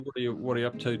What are you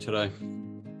up to today?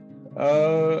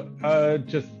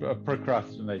 Just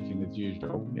procrastinating as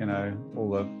usual. You know,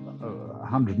 all the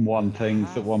 101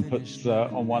 things that one puts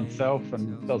on oneself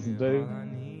and doesn't do. I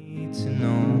need to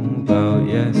know about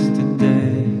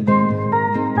yesterday.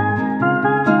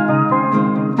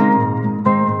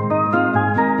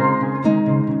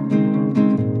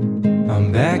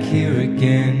 I'm back here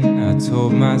again. I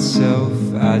told myself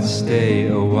I'd stay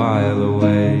a while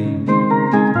away.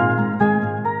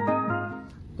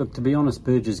 Look, to be honest,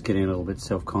 Berger's getting a little bit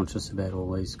self-conscious about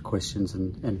all these questions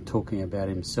and talking about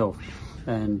himself.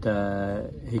 And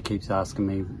he keeps asking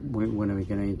me, when are we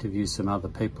going to interview some other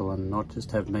people and not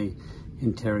just have me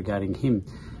interrogating him?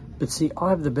 But see, I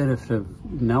have the benefit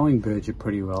of knowing Berger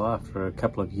pretty well. After a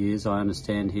couple of years, I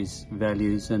understand his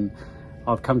values, and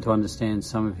I've come to understand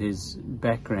some of his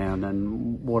background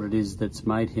and what it is that's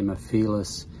made him a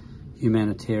fearless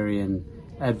humanitarian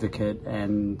advocate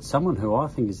and someone who I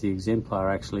think is the exemplar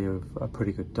actually of a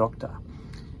pretty good doctor.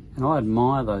 And I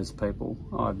admire those people.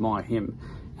 I admire him,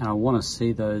 and I want to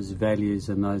see those values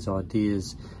and those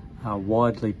ideas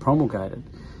widely promulgated.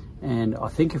 And I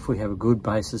think if we have a good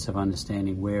basis of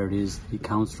understanding where it is that he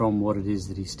comes from, what it is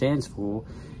that he stands for,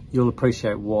 you'll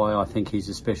appreciate why I think he's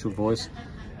a special voice.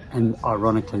 And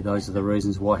ironically, those are the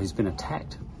reasons why he's been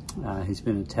attacked. He's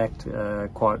been attacked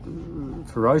quite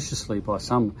ferociously by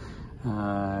some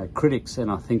critics, and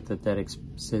I think that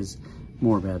says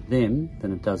more about them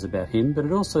than it does about him, but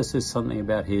it also says something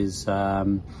about his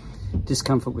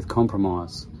discomfort with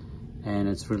compromise, and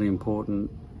it's really important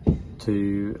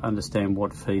to understand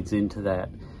what feeds into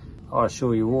that. I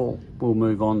assure you all will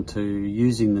move on to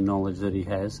using the knowledge that he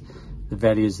has, the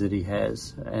values that he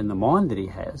has, and the mind that he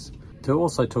has, to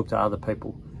also talk to other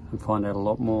people and find out a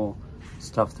lot more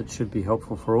stuff that should be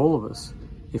helpful for all of us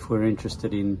if we're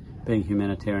interested in being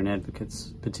humanitarian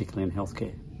advocates, particularly in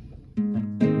healthcare.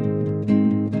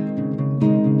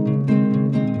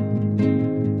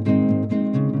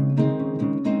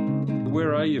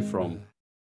 Where are you from?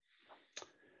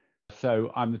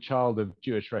 So I'm the child of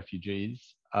Jewish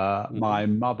refugees. My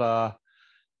mother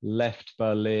left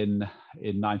Berlin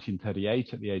in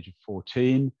 1938 at the age of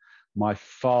 14. My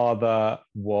father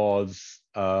was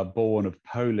born of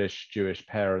Polish Jewish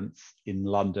parents in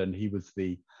London. He was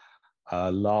the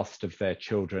last of their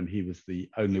children. He was the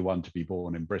only one to be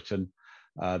born in Britain.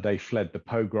 They fled the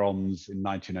pogroms in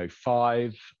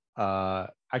 1905,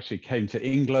 actually came to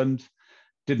England,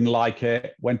 didn't like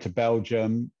it, went to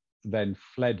Belgium, then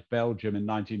fled Belgium in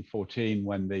 1914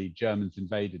 when the Germans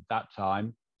invaded that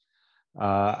time,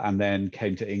 and then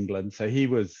came to England. So he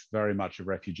was very much a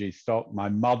refugee stock. My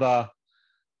mother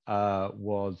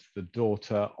was the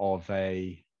daughter of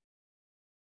a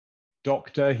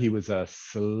doctor. He was a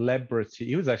celebrity.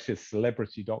 He was actually a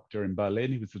celebrity doctor in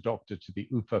Berlin. He was the doctor to the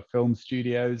UFA film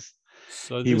studios.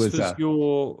 So this was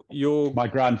your my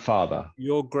grandfather.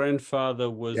 Your grandfather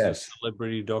was Yes. a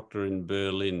celebrity doctor in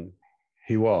Berlin.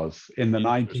 He was in the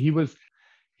 90s.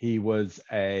 He was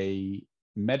a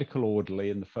medical orderly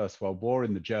in the First World War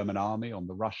in the German army, on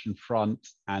the Russian front,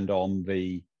 and on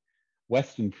the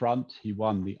Western front. He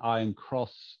won the Iron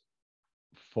Cross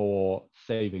for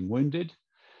saving wounded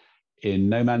in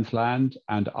no man's land.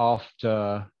 And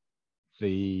after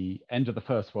the end of the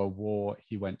First World War,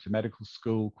 he went to medical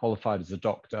school, qualified as a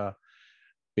doctor,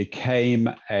 became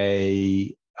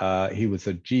he was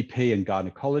a GP and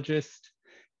gynecologist.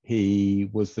 He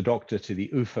was the doctor to the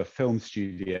UFA film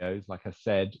studios, like I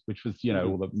said, which was,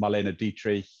 all the Marlene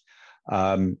Dietrich,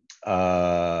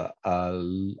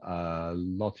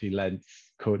 Lotte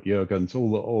Lentz, Kurt Jürgens,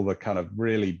 all the kind of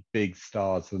really big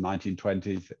stars of the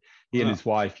 1920s. He and his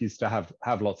wife used to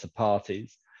have lots of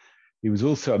parties. He was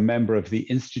also a member of the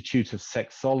Institute of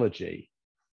Sexology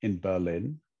in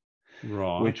Berlin,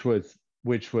 right?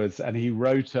 Which was, and he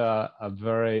wrote a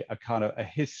kind of a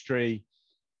history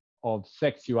of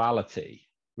sexuality.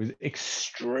 It was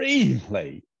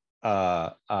extremely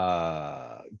graphic.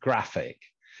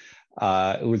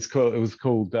 It was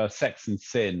called Sex and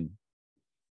Sin,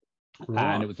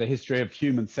 and it was a history of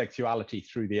human sexuality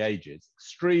through the ages.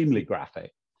 Extremely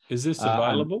graphic. Is this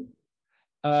available?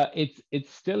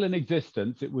 It's still in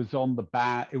existence. It was on the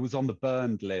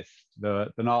burned list.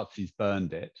 The Nazis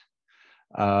burned it,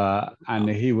 and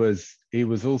he was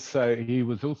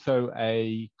also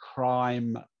a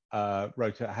crime.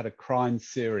 Had a crime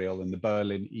serial in the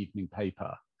Berlin Evening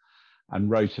Paper, and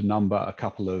wrote a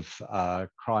couple of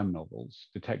crime novels,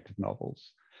 detective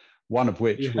novels. One of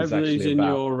which was actually these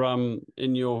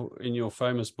in your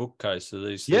famous bookcase. Are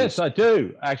these? Yes, I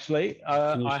do actually.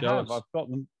 Can you show us? I've got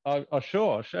them. I'll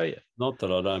show you. Not that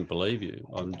I don't believe you.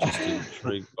 I'm just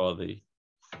intrigued by the.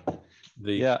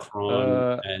 the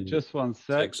crime and just one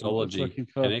sec. I'm just sexology looking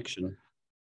for connection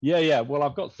Yeah. Well,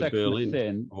 I've got to Sex and Berlin,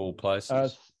 Sin. of all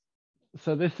places.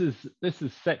 So this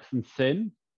is Sex and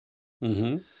Sin,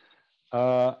 Mm-hmm.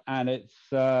 and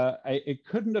it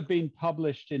couldn't have been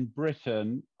published in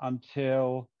Britain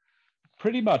until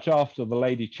pretty much after the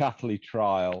Lady Chatterley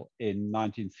trial in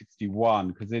 1961,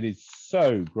 because it is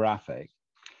so graphic.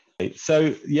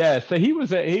 So he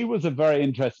was a very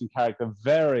interesting character,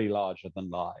 very larger than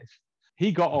life.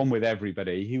 He got on with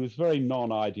everybody. He was very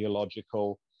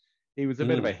non-ideological. He was a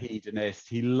bit of a hedonist.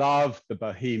 He loved the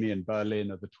bohemian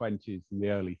Berlin of the 20s and the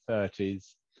early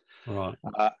 30s. Right.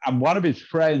 And one of his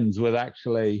friends was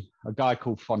actually a guy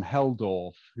called von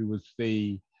Helldorf, who was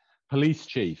the police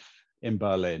chief in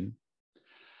Berlin.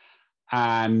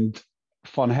 And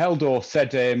von Helldorf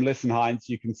said to him, "Listen, Heinz,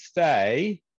 you can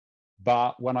stay,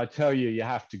 but when I tell you you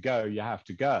have to go, you have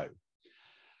to go."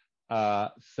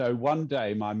 So one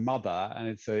day my mother, and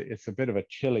it's a bit of a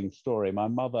chilling story, my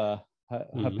mother,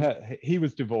 he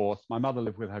was divorced. My mother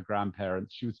lived with her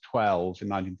grandparents. She was 12 in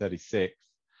 1936.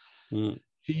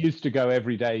 She used to go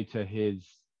every day to his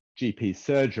GP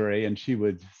surgery, and she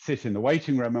would sit in the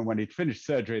waiting room. And when he'd finished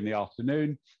surgery in the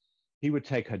afternoon, he would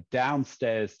take her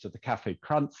downstairs to the Café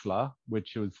Kranzler,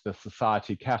 which was the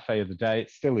society cafe of the day. It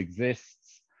still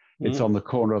exists. It's on the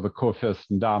corner of the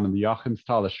Kurfürstendamm and the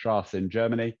Joachimsthaler Straße in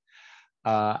Germany.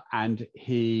 And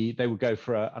they would go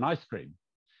for an ice cream.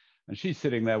 And she's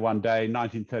sitting there one day,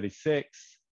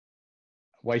 1936,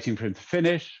 waiting for him to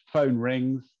finish. Phone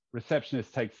rings.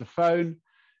 Receptionist takes the phone,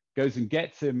 goes and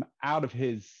gets him out of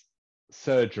his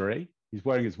surgery. He's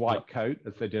wearing his white coat,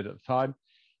 as they did at the time.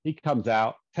 He comes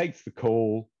out, takes the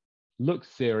call, looks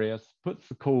serious, puts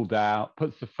the call down,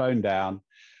 puts the phone down,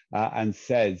 and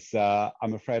says,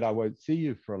 "I'm afraid I won't see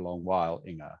you for a long while,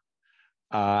 Inga."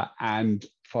 And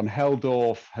von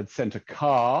Helldorf had sent a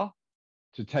car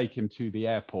to take him to the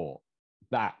airport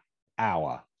that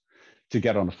hour to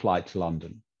get on a flight to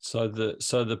London. So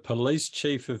the police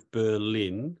chief of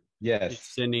Berlin is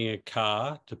sending a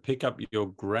car to pick up your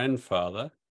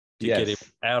grandfather to get him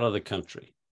out of the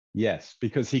country. Yes,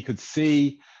 because he could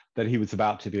see that he was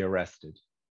about to be arrested.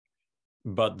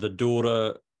 But the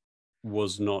daughter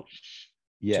was not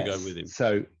to go with him.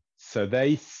 So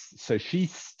she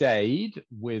stayed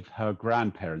with her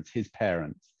grandparents, his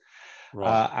parents.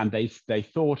 Right. And they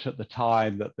thought at the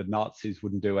time that the Nazis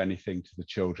wouldn't do anything to the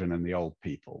children and the old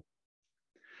people.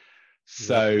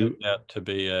 So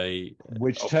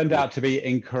which turned out to be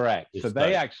incorrect. So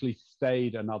they actually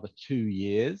stayed another 2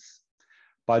 years.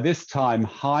 By this time,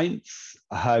 Heinz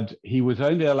he was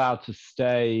only allowed to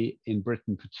stay in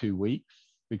Britain for 2 weeks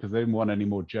because they didn't want any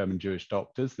more German Jewish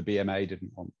doctors. The BMA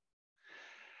didn't want.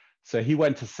 So he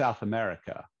went to South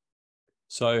America.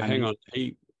 So hang on,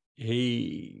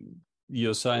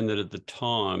 you're saying that at the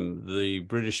time the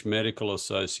British Medical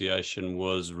Association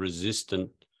was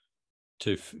resistant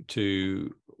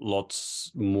to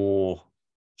lots more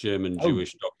German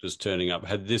Jewish doctors turning up.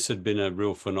 Had been a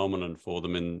real phenomenon for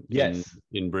them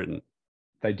in Britain?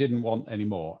 They didn't want any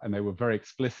more, and they were very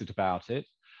explicit about it.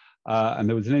 And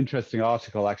there was an interesting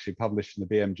article actually published in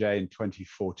the BMJ in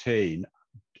 2014,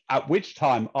 at which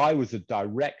time I was a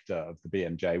director of the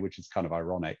BMJ, which is kind of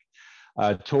ironic,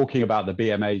 talking about the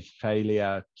BMA's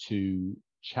failure to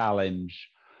challenge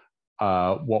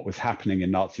what was happening in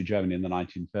Nazi Germany in the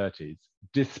 1930s,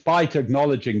 despite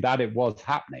acknowledging that it was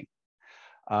happening.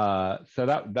 So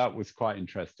that was quite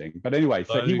interesting. But anyway,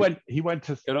 so he went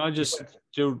to. Can I just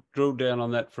drill down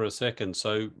on that for a second?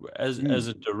 So as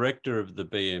a director of the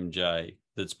BMJ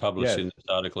that's published in this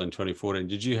article in 2014,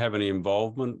 did you have any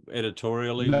involvement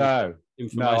editorially? No,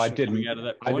 I didn't. Coming out of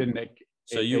that point? I didn't.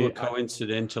 So you were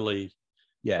coincidentally,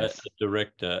 as a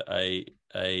director,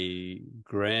 a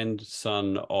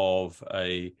grandson of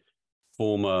a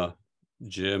former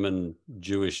German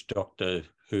Jewish doctor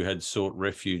who had sought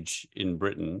refuge in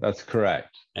Britain. That's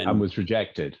correct. And was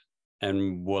rejected.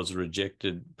 And was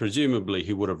rejected. Presumably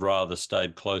he would have rather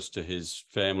stayed close to his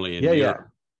family in Europe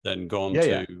than gone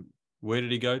to... Where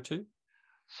did he go to?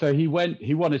 So he wanted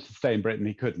to stay in Britain.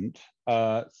 He couldn't.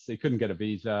 So he couldn't get a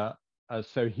visa.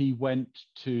 So he went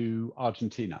to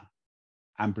Argentina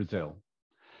and Brazil.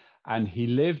 And he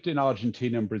lived in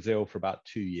Argentina and Brazil for about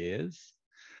 2 years.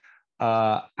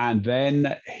 And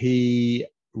then he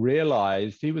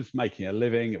realized he was making a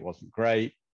living. It wasn't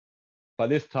great. By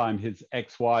this time, his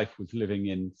ex-wife was living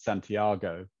in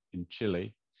Santiago in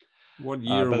Chile. What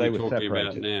year are we talking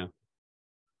about now?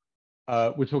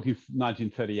 We're talking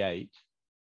 1938.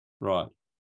 Right.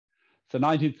 So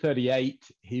 1938,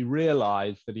 he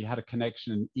realized that he had a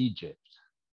connection in Egypt.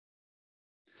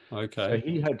 Okay.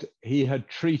 So he had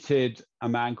treated a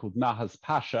man called Nahas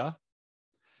Pasha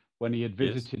when he had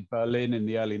visited Berlin in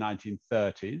the early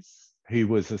 1930s, who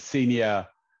was a senior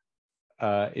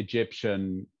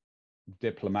Egyptian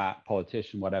diplomat,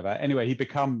 politician, whatever. Anyway, he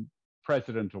became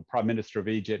president or prime minister of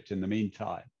Egypt in the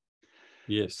meantime.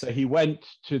 Yes. So he went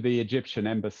to the Egyptian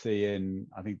embassy in,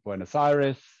 I think, Buenos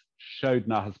Aires, showed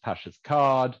Nahas Pasha's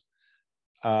card,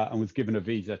 and was given a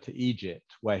visa to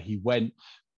Egypt, where he went.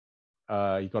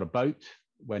 He got a boat,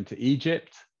 went to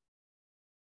Egypt,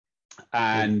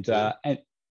 and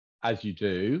as you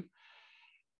do,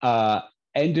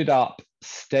 ended up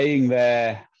staying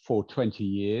there for 20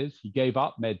 years. He gave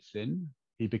up medicine.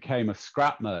 He became a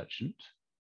scrap merchant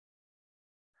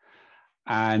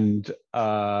and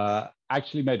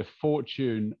actually made a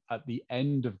fortune at the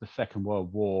end of the Second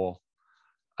World War,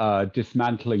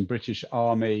 dismantling British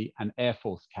Army and Air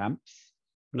Force camps.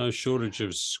 No shortage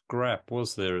of scrap,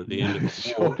 was there, at the end of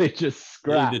the war? Shortage of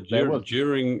scrap. Either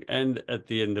during and at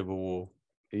the end of a war.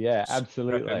 Yeah,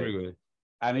 absolutely. Scrap everywhere.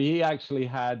 And he actually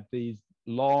had these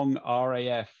long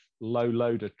RAF low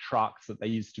loader trucks that they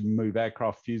used to move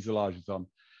aircraft fuselages on.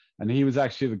 And he was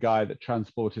actually the guy that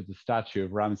transported the statue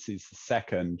of Ramses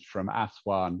II from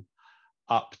Aswan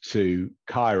up to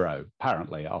Cairo,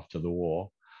 apparently after the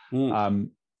war.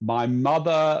 My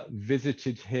mother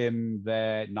visited him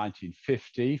there in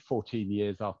 1950, 14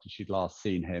 years after she'd last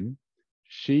seen him.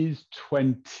 She's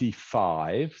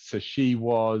 25, so she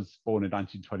was born in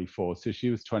 1924, so she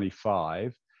was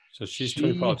 25. So she's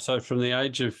 25. So from the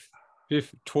age of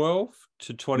 12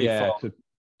 to 25? Yeah, to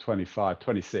 25,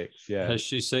 26, yeah. Has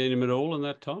she seen him at all in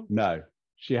that time? No,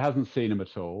 she hasn't seen him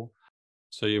at all.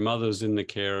 So your mother's in the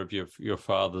care of your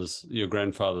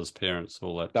grandfather's parents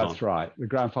all that time? That's right, the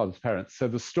grandfather's parents. So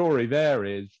the story there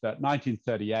is that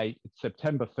 1938,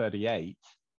 September 38,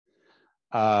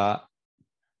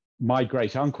 my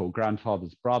great uncle,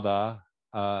 grandfather's brother,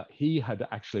 he had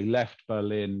actually left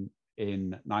Berlin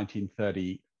in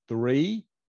 1933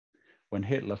 when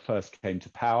Hitler first came to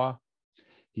power.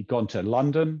 He'd gone to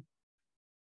London.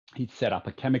 He'd set up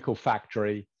a chemical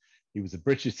factory. He was a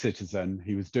British citizen.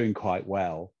 He was doing quite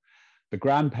well. The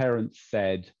grandparents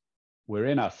said, we're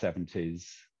in our 70s.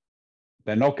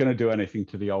 They're not going to do anything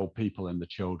to the old people and the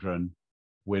children.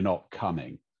 We're not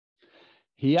coming.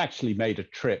 He actually made a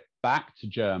trip back to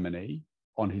Germany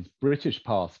on his British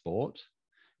passport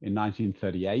in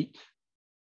 1938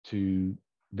 to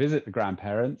visit the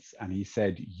grandparents. And he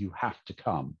said, you have to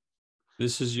come.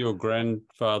 This is your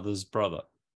grandfather's brother?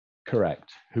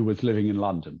 Correct, who was living in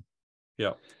London.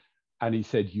 Yeah. And he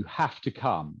said, you have to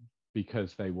come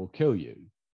because they will kill you.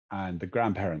 And the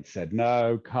grandparents said,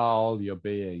 no, Carl, you're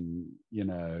being,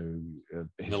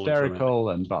 hysterical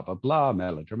and blah, blah, blah,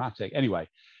 melodramatic. Anyway,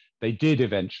 they did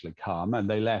eventually come and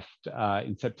they left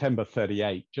in September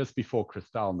 38, just before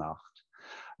Kristallnacht.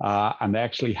 And they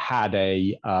actually had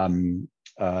a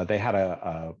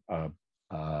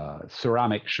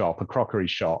ceramic shop, a crockery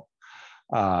shop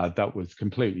that was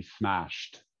completely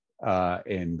smashed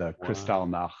in the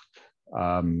Kristallnacht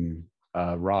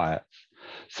riots.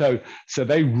 So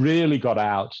they really got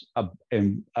out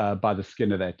by the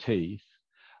skin of their teeth.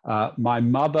 My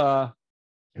mother,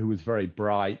 who was very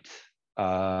bright,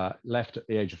 left at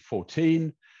the age of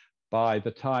 14. By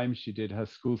the time she did her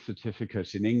school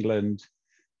certificate in England,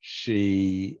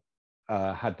 she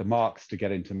had the marks to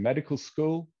get into medical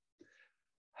school.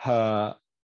 Her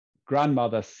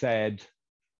grandmother said,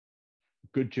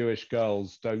 good Jewish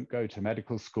girls don't go to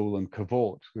medical school and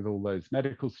cavort with all those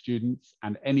medical students.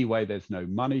 And anyway, there's no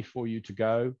money for you to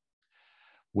go,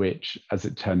 which, as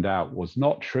it turned out, was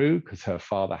not true because her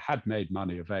father had made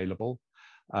money available.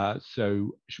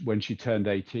 So when she turned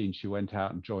 18, she went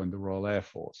out and joined the Royal Air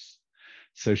Force.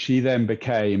 So she then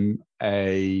became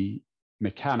a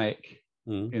mechanic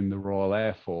in the Royal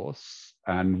Air Force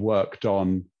and worked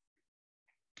on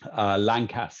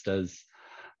Lancasters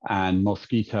and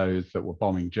Mosquitoes that were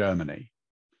bombing Germany,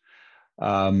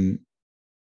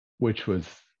 which was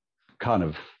kind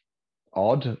of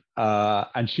odd.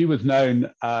 And she was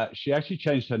known, she actually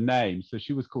changed her name. So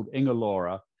she was called Inga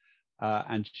Laura,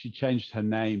 and she changed her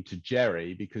name to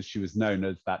Jerry because she was known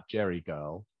as that Jerry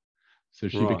girl. So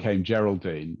she became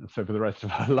Geraldine. So for the rest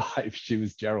of her life, she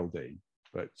was Geraldine,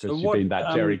 but she'd been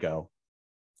that Jerry girl.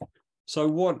 So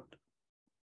what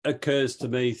occurs to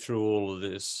me through all of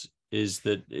this is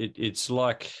that it's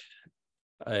like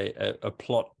a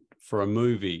plot for a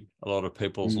movie, a lot of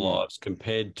people's lives,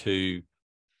 compared to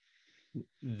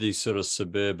the sort of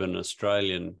suburban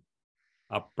Australian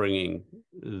upbringing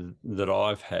that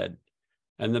I've had.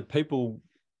 And the people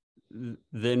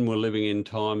then were living in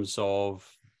times of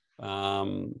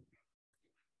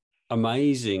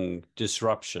amazing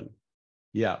disruption.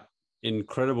 Yeah.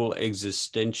 Incredible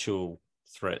existential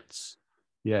threats.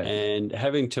 Yes. And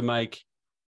having to make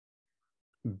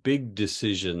big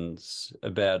decisions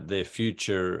about their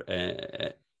future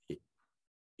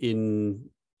in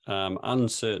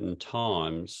uncertain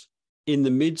times in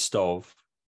the midst of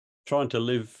trying to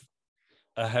live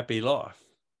a happy life.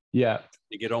 Yeah.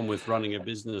 To get on with running a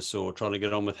business or trying to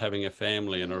get on with having a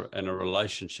family and a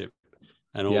relationship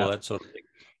and all that sort of thing.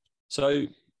 So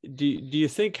do you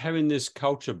think having this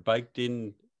culture baked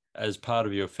in as part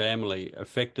of your family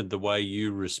affected the way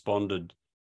you responded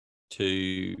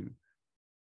to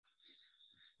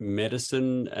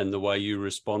medicine and the way you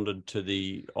responded to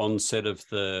the onset of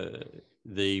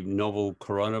the novel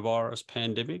coronavirus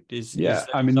pandemic? Is that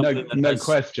I mean, no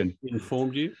question.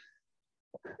 Informed you?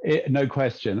 No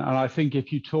question. And I think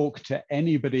if you talk to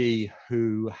anybody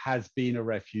who has been a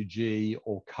refugee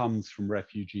or comes from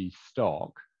refugee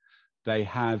stock, they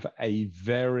have a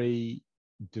very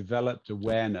developed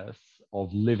awareness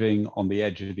of living on the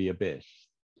edge of the abyss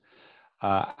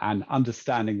and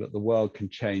understanding that the world can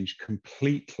change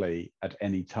completely at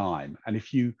any time. And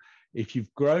if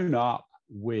you've grown up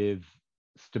with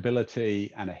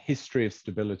stability and a history of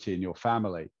stability in your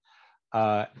family,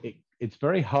 it's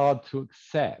very hard to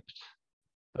accept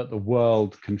that the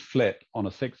world can flip on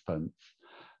a sixpence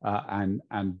and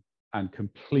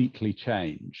completely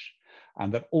change,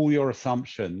 and that all your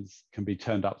assumptions can be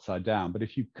turned upside down. But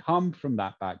if you come from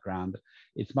that background,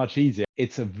 it's much easier.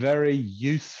 It's a very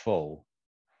useful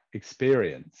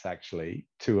experience, actually,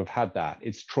 to have had that.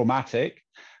 It's traumatic.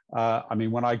 I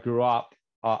mean, when I grew up,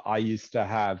 I used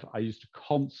to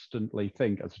constantly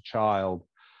think as a child,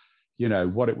 you know,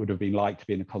 what it would have been like to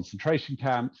be in a concentration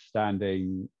camp,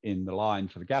 standing in the line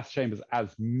for the gas chambers,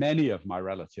 as many of my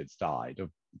relatives died of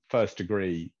first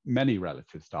degree. Many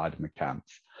relatives died in the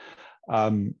camps.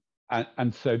 And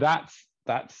so that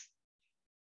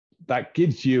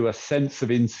gives you a sense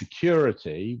of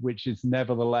insecurity, which is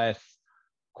nevertheless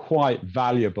quite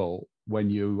valuable when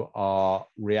you are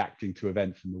reacting to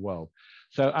events in the world.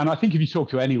 So, and I think if you talk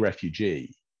to any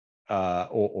refugee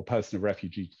or person of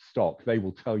refugee stock, they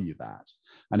will tell you that.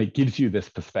 And it gives you this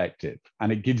perspective,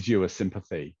 and it gives you a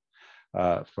sympathy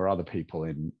for other people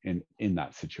in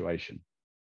that situation.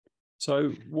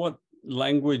 So what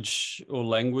language or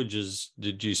languages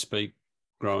did you speak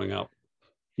growing up?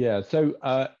 Yeah, so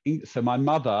my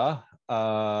mother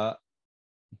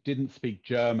didn't speak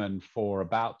German for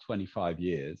about 25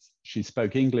 years. She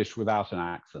spoke English without an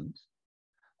accent.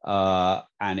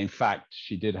 And in fact,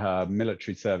 she did her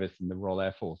military service in the Royal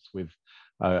Air Force with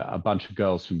a bunch of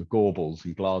girls from the Gorbals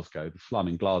in Glasgow, the slum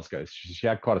in Glasgow. She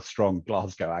had quite a strong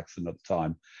Glasgow accent at the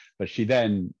time, but she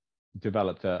then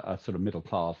developed a sort of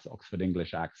middle-class Oxford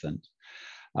English accent.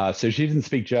 So she didn't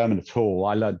speak German at all.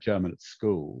 I learned German at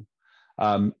school.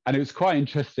 And it was quite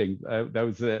interesting. There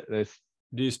was this.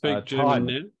 Do you speak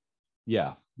German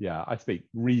now? Yeah. I speak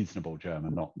reasonable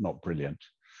German, not brilliant,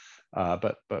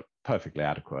 but perfectly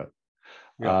adequate.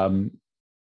 Yeah.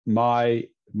 My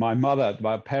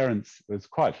parents, it was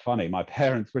quite funny. My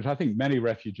parents, which I think many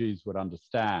refugees would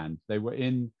understand, they were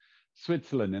in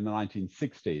Switzerland in the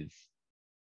 1960s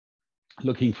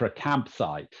looking for a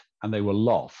campsite, and they were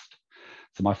lost.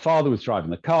 So my father was driving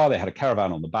the car. They had a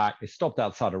caravan on the back. They stopped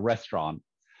outside a restaurant.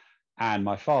 And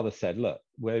my father said, look,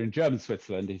 we're in German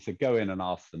Switzerland. He said, go in and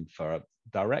ask them for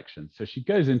directions. So she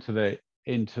goes into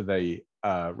the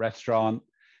restaurant,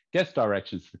 gets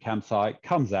directions to the campsite,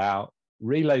 comes out,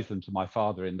 relays them to my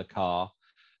father in the car.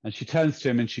 And she turns to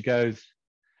him and she goes,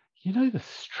 you know, the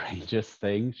strangest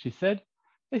thing, she said,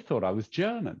 they thought I was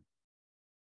German.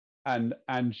 And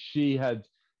she had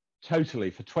totally,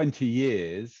 for 20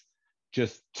 years,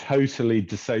 just totally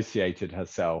dissociated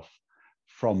herself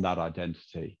from that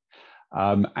identity.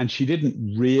 And she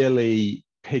didn't really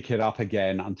pick it up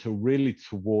again until really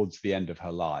towards the end of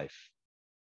her life.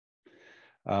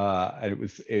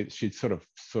 And she'd sort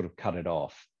of cut it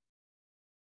off.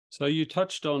 So you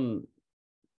touched on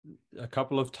a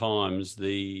couple of times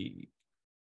the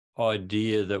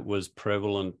idea that was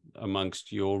prevalent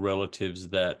amongst your relatives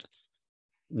that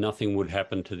nothing would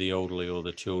happen to the elderly or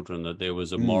the children, that there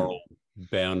was a moral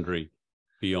boundary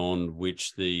beyond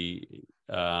which the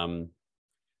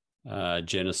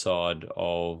genocide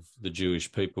of the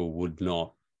Jewish people would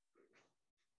not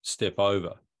step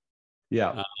over.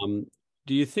 Yeah.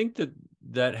 Do you think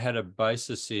that had a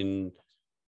basis in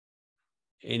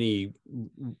any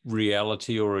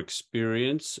reality or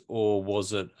experience, or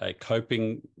was it a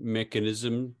coping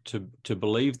mechanism to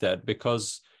believe that?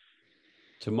 Because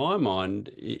to my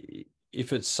mind,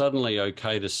 if it's suddenly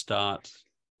okay to start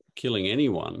killing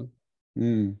anyone,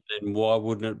 then why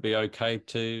wouldn't it be okay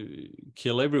to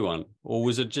kill everyone? Or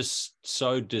was it just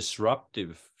so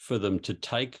disruptive for them to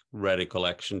take radical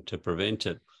action to prevent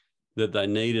it that they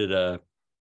needed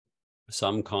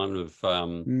some kind of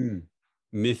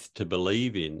myth to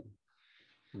believe in,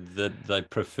 that they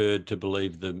preferred to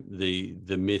believe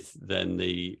the myth than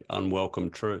the unwelcome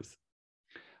truth?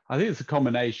 I think it's a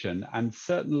combination, and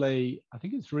certainly I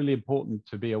think it's really important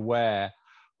to be aware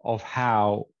of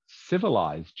how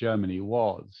civilized Germany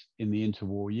was in the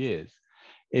interwar years.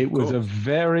 It was a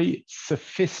very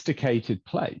sophisticated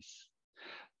place.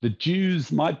 The Jews,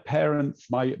 my parents,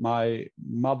 my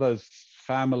mother's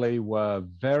family were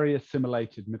very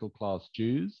assimilated middle-class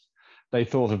Jews. They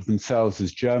thought of themselves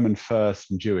as German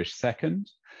first and Jewish second.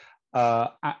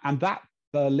 And that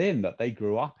Berlin that they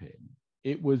grew up in,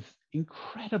 it was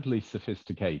incredibly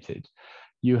sophisticated.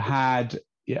 You had,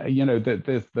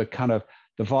 the kind of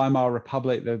the Weimar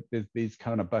Republic, there's these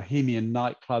kind of bohemian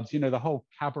nightclubs, the whole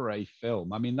cabaret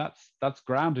film. I mean, that's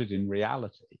grounded in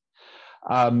reality.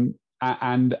 And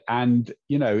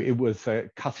it was a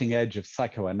cutting edge of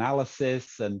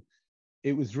psychoanalysis, and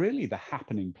it was really the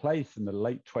happening place in the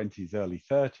late 20s, early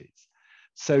 30s.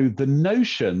 So the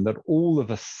notion that all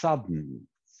of a sudden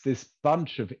this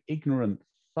bunch of ignorant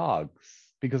thugs,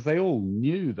 because they all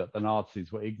knew that the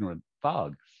Nazis were ignorant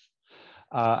thugs,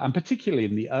 and particularly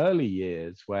in the early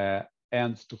years where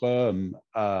Ernst Röhm,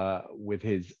 with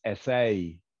his SA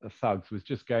thugs, was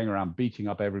just going around beating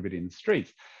up everybody in the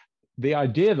streets. The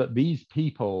idea that these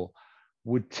people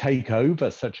would take over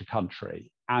such a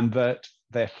country and that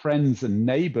their friends and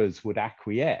neighbors would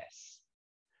acquiesce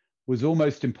was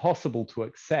almost impossible to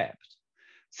accept.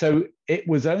 So it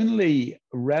was only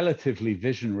relatively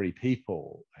visionary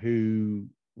people who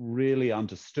really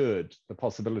understood the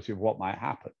possibility of what might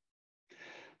happen.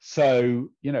 So,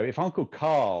 if Uncle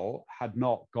Carl had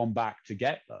not gone back to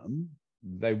get them,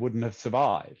 they wouldn't have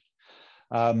survived.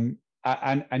 And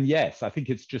yes, I think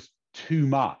it's just too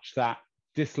much. That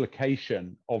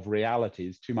dislocation of reality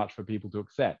is too much for people to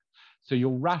accept. So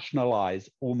you'll rationalize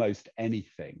almost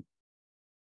anything,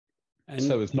 and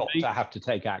so as not to have to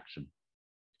take action.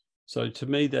 So to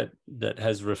me, that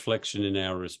has reflection in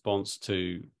our response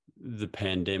to the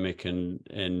pandemic, and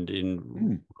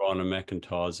in Rhona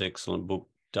McIntyre's excellent book,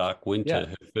 Dark Winter,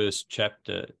 her first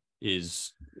chapter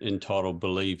is entitled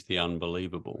Believe the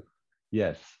Unbelievable.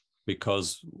 Yes.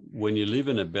 Because when you live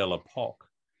in a Belle Epoque,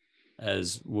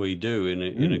 as we do in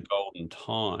a golden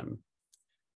time,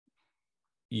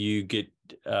 you get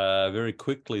very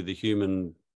quickly the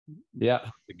human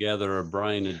to gather a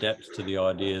brain adapts to the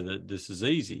idea that this is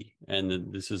easy and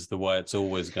that this is the way it's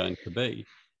always going to be.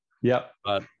 Yep.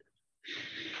 But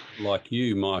like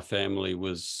you, my family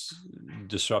was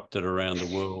disrupted around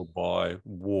the world by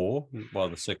war, by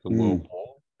the Second World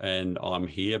War, and I'm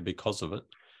here because of it.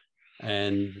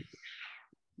 And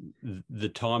the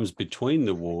times between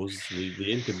the wars, the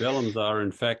interbellums, are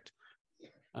in fact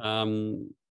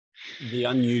the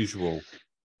unusual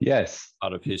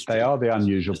part of history. They are the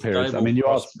unusual periods. I mean, you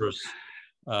prosperous,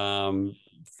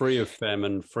 free of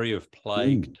famine, free of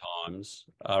plague times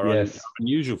are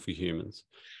unusual for humans.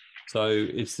 So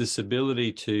it's this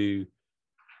ability to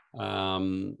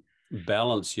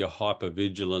balance your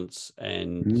hypervigilance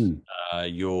and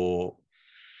your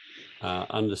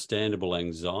understandable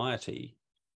anxiety.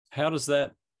 How does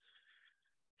that,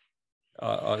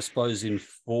 I suppose,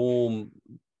 inform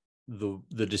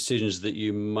the decisions that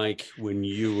you make when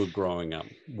you were growing up?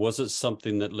 Was it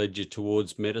something that led you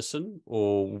towards medicine,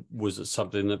 or was it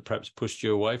something that perhaps pushed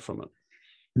you away from it?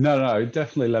 No, it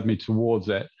definitely led me towards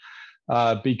it,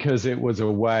 because it was a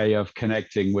way of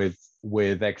connecting with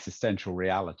existential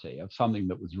reality, of something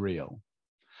that was real,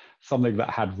 something that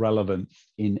had relevance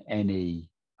in any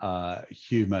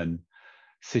human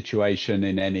situation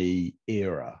in any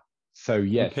era. So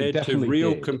yes, compared to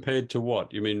real did. Compared to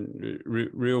what? You mean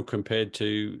real compared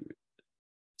to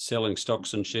selling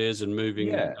stocks and shares and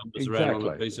moving numbers around on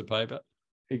a piece of paper?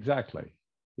 Exactly.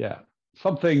 Yeah.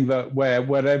 Something that where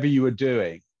whatever you were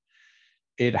doing,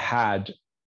 it had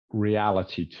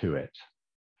reality to it.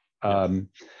 And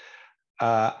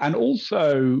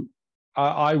also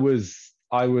I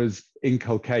was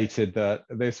inculcated that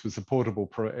this was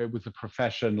it was a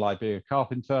profession like being a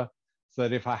carpenter, so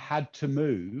that if I had to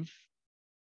move,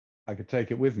 I could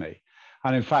take it with me.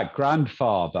 And in fact,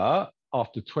 grandfather,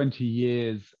 after 20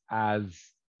 years as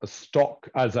a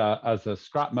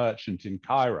scrap merchant in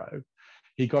Cairo,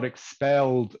 he got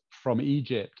expelled from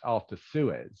Egypt after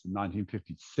Suez in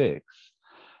 1956,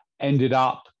 ended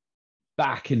up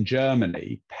back in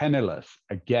Germany, penniless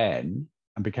again,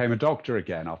 and became a doctor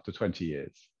again after 20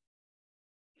 years.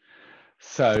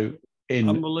 So in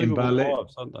unbelievable Berlin.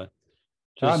 lives, aren't they?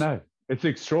 I know, it's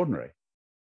extraordinary,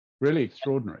 really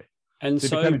extraordinary. And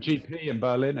So he became a GP in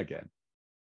Berlin again.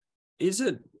 Is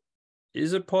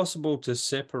it possible to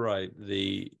separate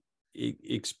the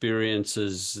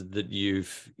experiences that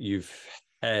you've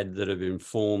had that have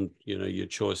informed, your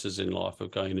choices in life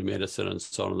of going to medicine and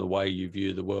so on, and the way you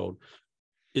view the world?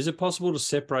 Is it possible to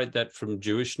separate that from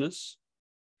Jewishness,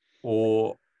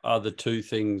 or are the two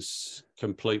things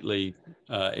completely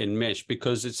enmeshed?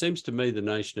 Because it seems to me the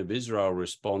nation of Israel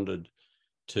responded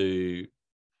to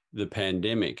the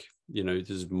pandemic. This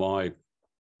is my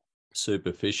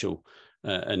superficial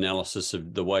analysis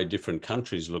of the way different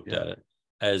countries looked at it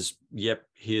as, yep,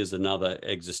 here's another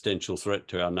existential threat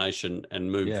to our nation,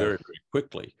 and move very, very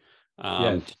quickly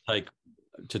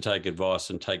to take advice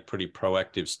and take pretty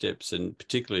proactive steps, and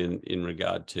particularly in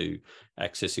regard to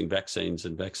accessing vaccines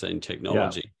and vaccine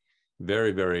technology,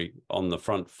 very, very on the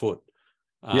front foot.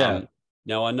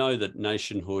 Now, I know that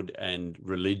nationhood and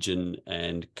religion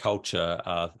and culture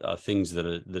are things that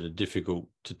are difficult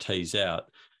to tease out,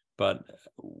 but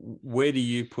where do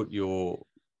you put your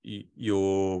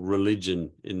religion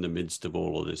in the midst of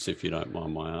all of this, if you don't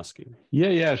mind my asking?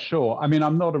 Yeah, sure. I mean,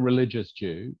 I'm not a religious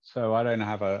Jew, so I don't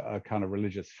have a kind of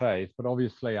religious faith, but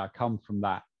obviously I come from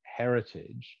that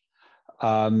heritage.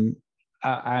 And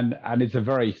it's a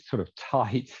very sort of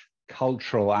tight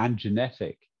cultural and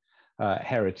genetic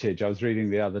heritage. I was reading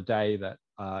the other day that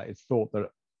it's thought that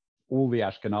all the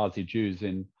Ashkenazi Jews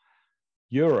in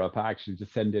Europe are actually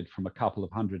descended from a couple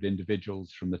of hundred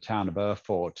individuals from the town of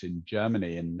Erfurt in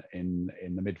Germany in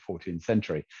the mid 14th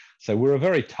century. So we're a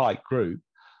very tight group,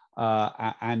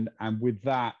 and with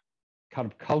that kind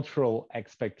of cultural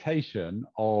expectation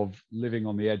of living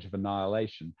on the edge of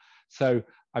annihilation. So,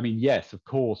 I mean, yes, of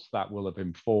course, that will have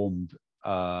informed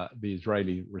the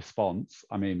Israeli response.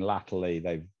 I mean, latterly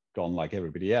they've gone like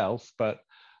everybody else, but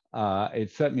it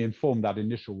certainly informed that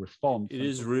initial response. It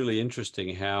is really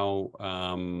interesting how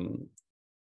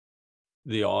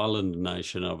the island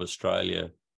nation of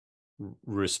Australia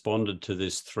responded to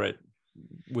this threat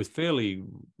with fairly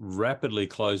rapidly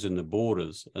closing the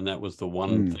borders, and that was the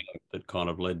one thing that kind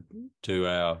of led to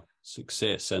our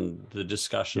success. And the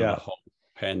discussion of the whole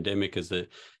pandemic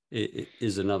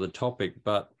is another topic,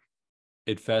 but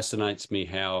it fascinates me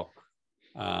how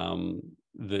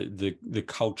the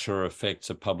culture affects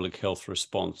a public health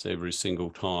response every single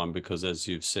time, because, as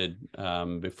you've said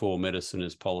before, medicine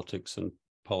is politics and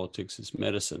politics is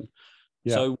medicine.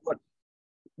 So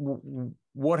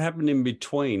what happened in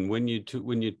between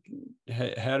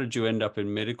how did you end up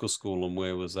in medical school, and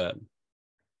where was that?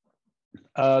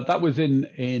 That was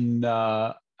in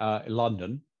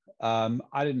London.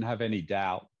 I didn't have any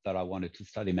doubt that I wanted to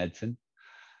study medicine.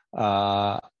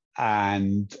 So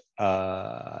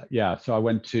I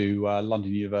went to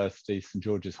London University, St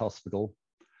George's Hospital,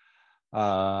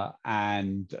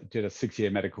 and did a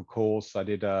 6-year medical course. I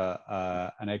did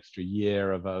an extra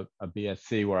year of a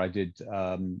BSc where I did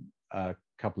a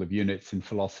couple of units in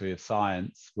philosophy of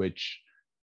science, which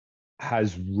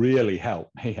has really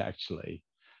helped me actually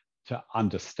to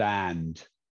understand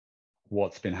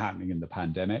what's been happening in the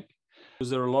pandemic. Was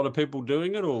there a lot of people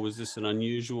doing it, or was this an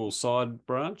unusual side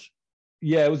branch?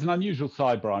 Yeah, it was an unusual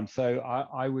side branch. So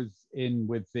I was in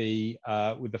with the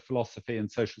philosophy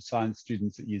and social science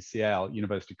students at UCL,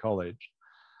 University College,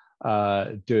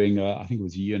 doing I think it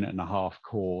was a 1.5-year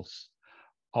course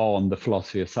on the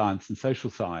philosophy of science and social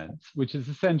science, which is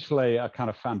essentially a kind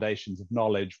of foundations of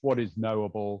knowledge. What is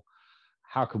knowable?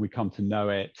 How can we come to know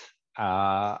it?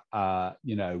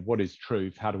 What is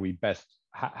truth? How do we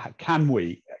can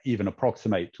we even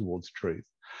approximate towards truth?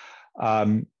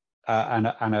 And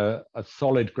a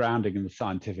solid grounding in the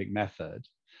scientific method.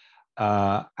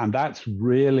 And that's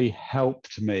really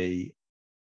helped me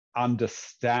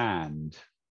understand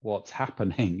what's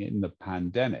happening in the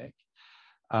pandemic.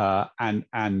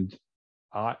 And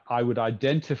I would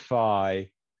identify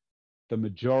the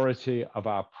majority of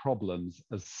our problems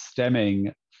as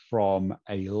stemming from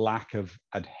a lack of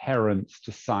adherence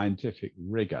to scientific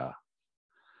rigor.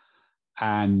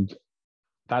 And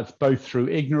that's both through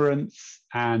ignorance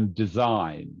and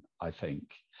design, I think.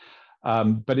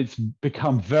 But it's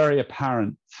become very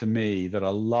apparent to me that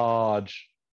a large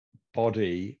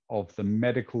body of the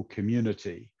medical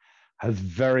community has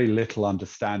very little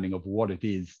understanding of what it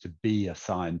is to be a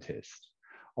scientist,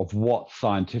 of what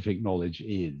scientific knowledge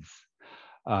is.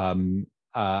 And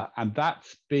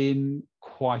that's been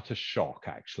quite a shock,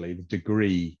 actually, the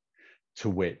degree to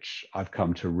which I've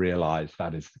come to realize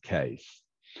that is the case.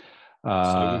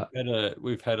 So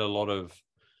we've had a lot of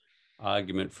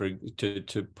argument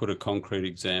to put a concrete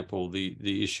example,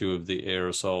 the issue of the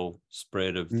aerosol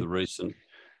spread of the recent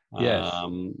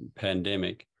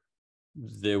pandemic.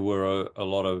 There were a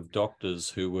lot of doctors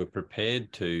who were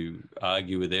prepared to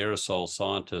argue with aerosol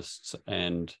scientists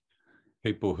and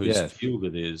people whose field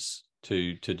it is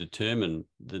to determine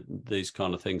these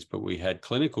kind of things. But we had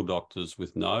clinical doctors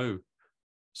with no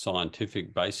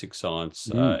scientific, basic science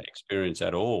experience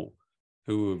at all,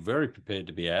 who were very prepared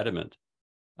to be adamant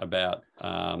about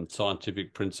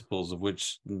scientific principles of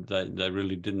which they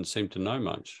really didn't seem to know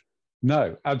much.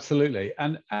 No, absolutely.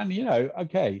 And you know,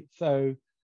 okay, so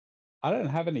I don't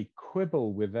have any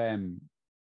quibble with them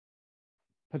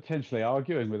potentially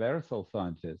arguing with aerosol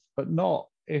scientists, but not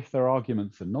if their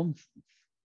arguments are nonsense.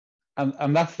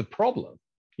 And that's the problem.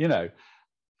 You know,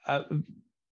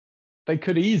 they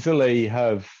could easily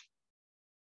have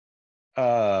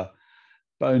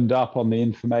boned up on the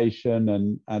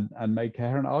information and make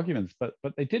coherent arguments, but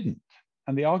they didn't.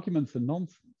 And the arguments are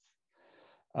nonsense.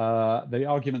 The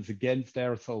arguments against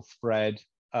aerosol spread,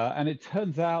 and it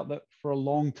turns out that for a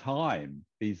long time,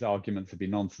 these arguments have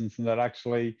been nonsense, and that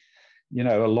actually, you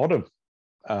know, a lot of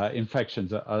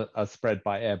infections are spread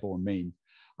by airborne means.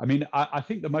 I mean, I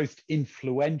think the most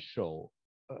influential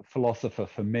philosopher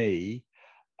for me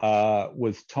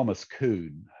was Thomas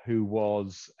Kuhn, who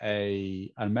was an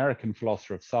American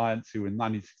philosopher of science who in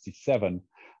 1967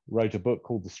 wrote a book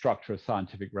called The Structure of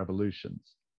Scientific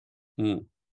Revolutions,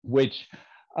 which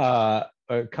kind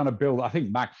of build, I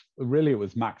think it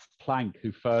was Max Planck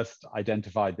who first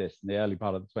identified this in the early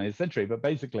part of the 20th century. But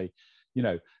basically, you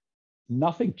know,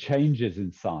 nothing changes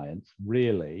in science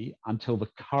really until the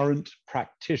current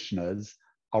practitioners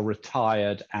are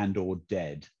retired and or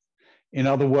dead. In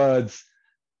other words,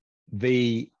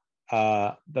 the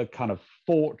kind of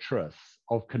fortress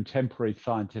of contemporary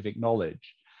scientific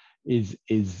knowledge is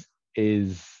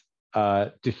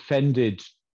defended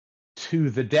to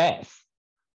the death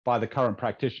by the current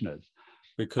practitioners.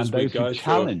 Because we go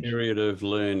through a period of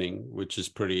learning, which is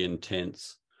pretty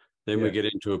intense. Then we get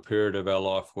into a period of our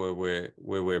life where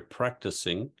we're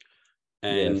practicing,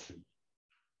 and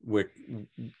we're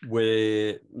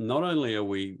not only are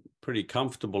we pretty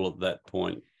comfortable at that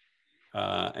point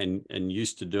and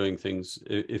used to doing things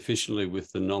efficiently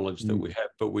with the knowledge that we have,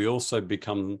 but we also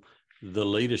become the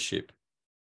leadership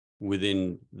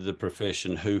within the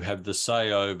profession who have the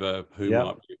say over who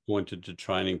might be appointed to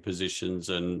training positions,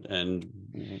 and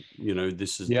you know,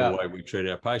 this is the way we treat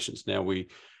our patients. Now we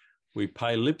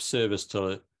pay lip service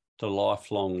to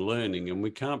lifelong learning, and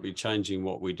we can't be changing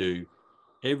what we do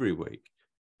every week.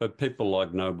 But people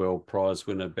like Nobel Prize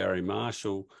winner Barry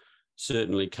Marshall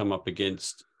certainly come up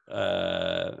against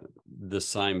the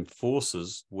same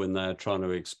forces when they're trying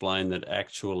to explain that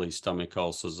actually stomach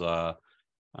ulcers are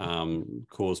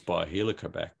caused by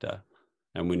Helicobacter,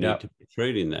 and we need to be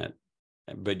treating that.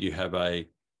 But you have a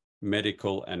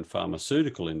medical and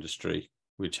pharmaceutical industry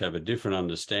which have a different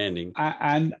understanding.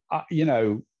 And you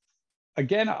know,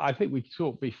 again, I think we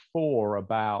talked before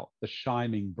about the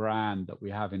shining brand that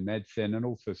we have in medicine and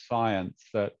also science,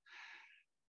 that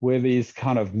we're these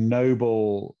kind of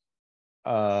noble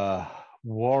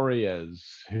warriors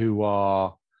who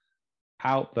are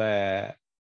out there.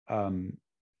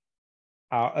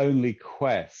 Our only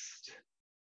quest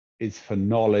is for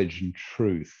knowledge and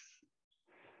truth.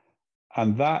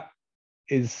 And that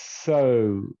is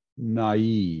so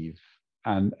naive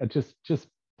and just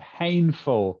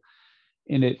painful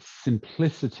in its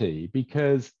simplicity,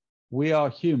 because we are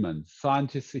humans.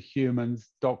 Scientists are humans,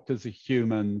 doctors are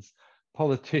humans,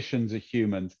 politicians are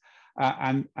humans.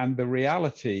 And the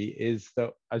reality is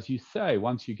that, as you say,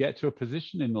 once you get to a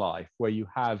position in life where you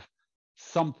have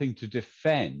something to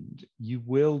defend, you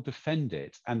will defend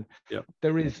it. And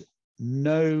there is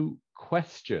no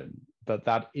question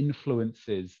that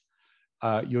influences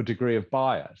your degree of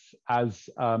bias. As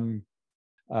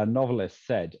a novelist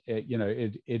said,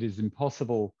 it is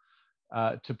impossible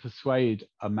to persuade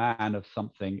a man of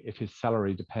something if his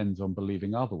salary depends on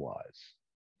believing otherwise.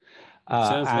 It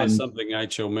sounds like something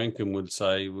H.L. Mencken would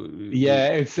say. Yeah,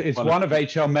 it's one of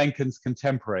H.L. Mencken's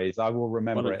contemporaries. I will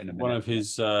remember it in a minute. One of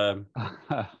his, and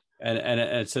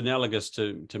it's analogous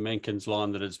to Mencken's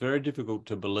line that it's very difficult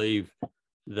to believe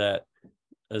that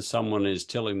as someone is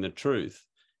telling the truth,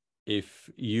 if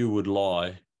you would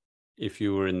lie if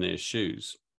you were in their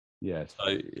shoes. Yes. So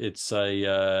it's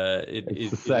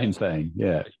it's the same thing.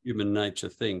 Yeah. A human nature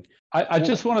thing. I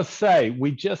just want to say,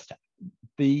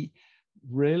 the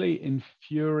really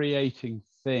infuriating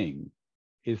thing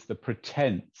is the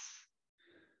pretense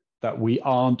that we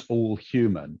aren't all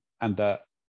human, and that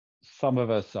some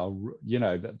of us are, you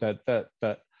know,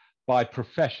 that by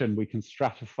profession, we can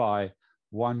stratify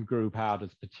one group out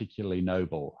as particularly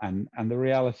noble. And the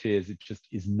reality is it just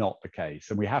is not the case.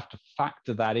 And we have to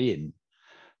factor that in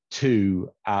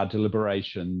to our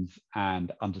deliberations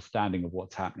and understanding of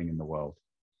what's happening in the world.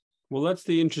 Well, that's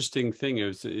the interesting thing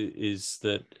is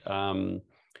that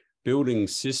building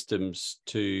systems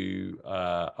to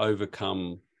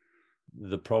overcome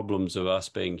the problems of us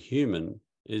being human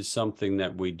is something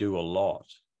that we do a lot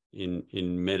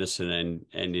in medicine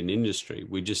and in industry.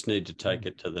 We just need to take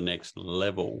it to the next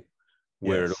level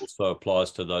where it also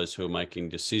applies to those who are making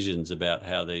decisions about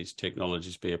how these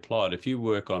technologies be applied. If you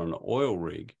work on an oil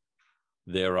rig,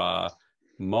 there are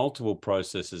multiple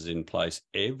processes in place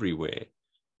everywhere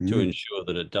to ensure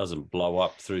that it doesn't blow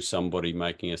up through somebody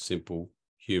making a simple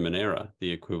human error,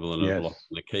 the equivalent of locking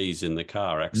the keys in the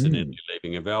car, accidentally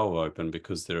leaving a valve open,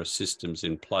 because there are systems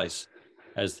in place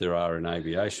as there are in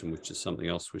aviation, which is something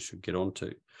else we should get onto.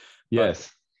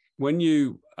 Yes. But when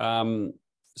you,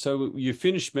 so you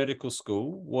finished medical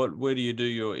school, where do you do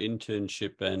your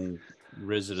internship and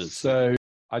residency? So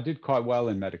I did quite well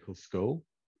in medical school.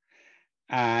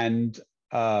 And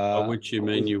by which you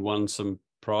mean you won some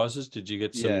prizes? Did you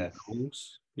get some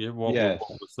gongs? Yeah, what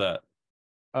was that?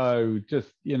 Oh, just,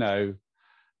 the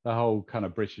whole kind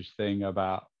of British thing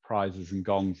about prizes and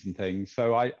gongs and things.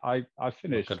 So I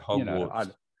finished, like at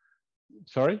Hogwarts.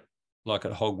 Sorry? Like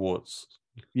at Hogwarts.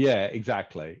 Yeah,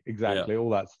 exactly. Yeah. All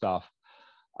that stuff.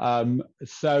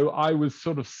 So I was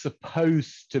sort of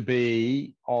supposed to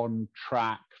be on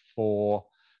track for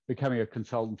becoming a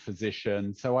consultant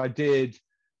physician. So I did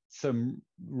some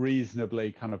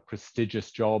reasonably kind of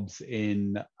prestigious jobs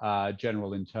in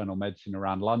general internal medicine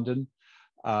around London.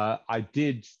 I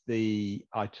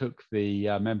took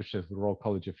the membership of the Royal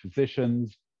College of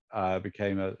Physicians,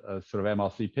 became a sort of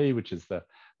MRCP, which is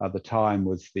at the time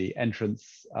was the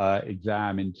entrance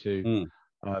exam into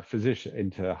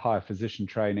into higher physician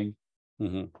training.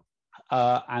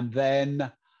 And then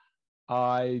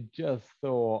I just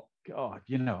thought, God,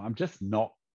 I'm just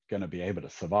not going to be able to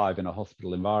survive in a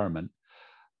hospital environment.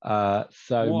 So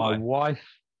why? My wife,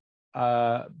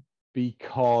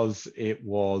 because it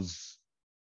was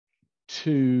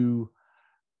too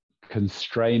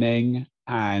constraining,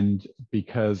 and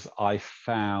because I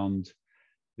found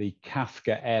the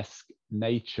Kafkaesque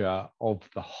nature of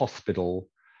the hospital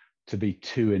to be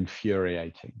too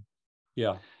infuriating.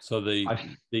 Yeah. So the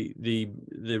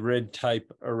red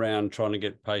tape around trying to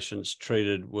get patients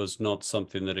treated was not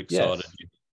something that excited you.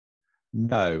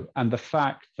 No, and the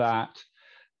fact that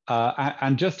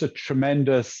and just a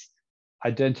tremendous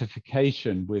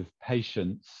identification with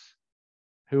patients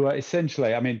who are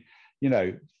essentially,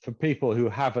 for people who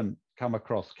haven't come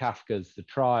across Kafka's The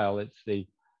Trial, it's the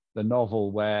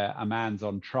novel where a man's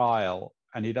on trial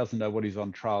and he doesn't know what he's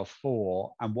on trial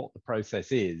for and what the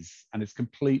process is, and it's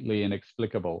completely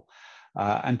inexplicable.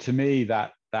 And to me,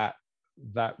 that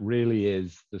really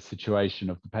is the situation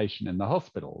of the patient in the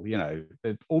hospital.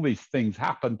 All these things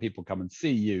happen, people come and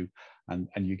see you, and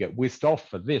you get whisked off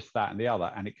for this, that, and the other,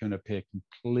 and it can appear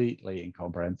completely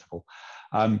incomprehensible.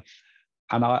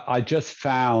 And I just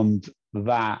found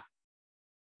that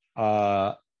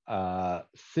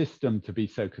system to be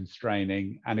so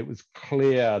constraining, and it was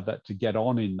clear that to get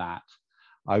on in that,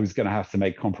 I was going to have to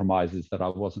make compromises that I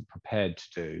wasn't prepared to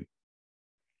do.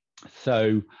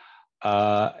 So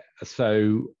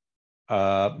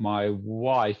my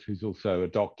wife, who's also a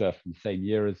doctor from the same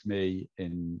year as me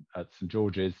at St.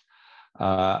 George's,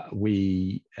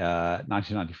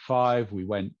 1995, we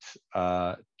went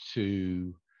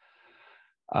to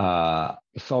the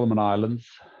Solomon Islands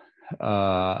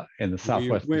in the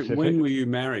Southwest Pacific. When were you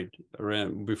married?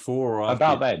 Around before or after?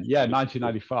 About then,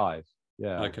 1995.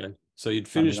 Yeah. Okay. So you'd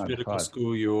finished medical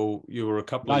school. You were a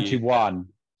couple of 91.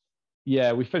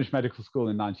 Yeah, we finished medical school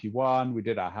in 91. We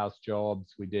did our house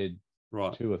jobs. We did 2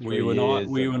 or 3 years.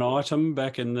 Were you an item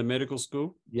back in the medical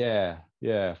school? Yeah,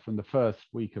 from the first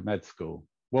week of med school.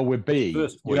 Well, we're B.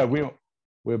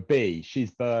 We're B.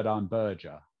 She's Bird, I'm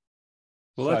Berger.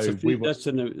 Well,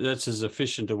 that's as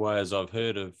efficient a way as I've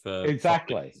heard of.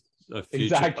 Exactly. A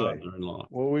future partner in life.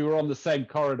 Well, we were on the same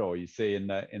corridor, you see, in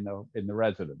the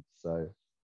residence, so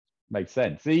makes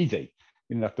sense. Easy.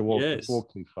 You didn't have to walk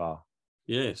too far.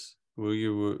 Yes. Well,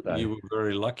 you were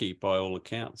very lucky by all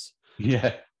accounts.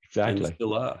 Yeah, exactly. And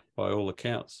still are by all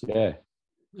accounts. Yeah.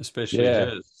 Especially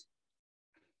hers.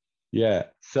 Yeah.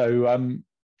 So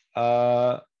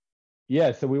so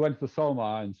we went to the Solomon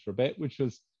Islands for a bit, which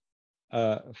was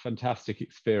a fantastic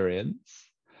experience.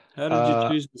 How did you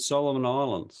choose the Solomon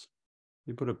Islands?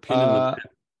 You put a pin in the map?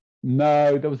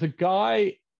 No, there was a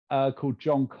guy called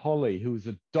John Colley, who was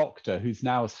a doctor who's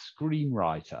now a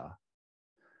screenwriter,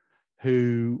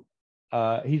 who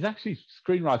he's actually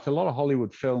screenwrites a lot of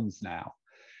Hollywood films now.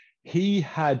 He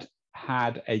had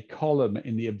a column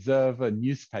in the Observer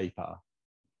newspaper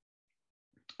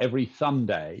every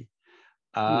Sunday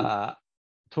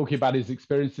talking about his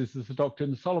experiences as a doctor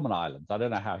in the Solomon Islands. I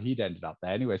don't know how he'd ended up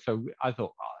there. Anyway, so I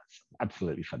thought, oh, it's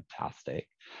absolutely fantastic.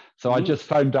 So I just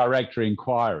phoned directory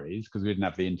inquiries, because we didn't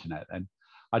have the internet then.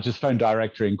 I just phoned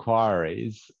directory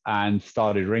inquiries and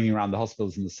started ringing around the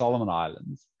hospitals in the Solomon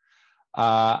Islands,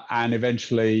 and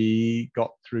eventually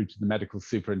got through to the medical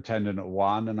superintendent at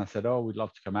one. And I said, oh, we'd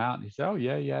love to come out. And he said, oh,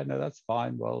 yeah, no, that's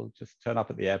fine. Well, just turn up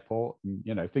at the airport. And,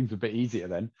 you know, things are a bit easier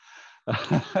then.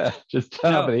 Just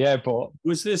turn up at the airport.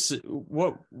 Was this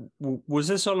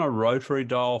on a rotary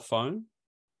dial phone?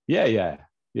 Yeah.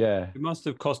 It must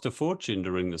have cost a fortune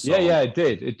to ring the Solomon. Yeah, it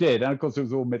did. And of course, it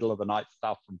was all middle of the night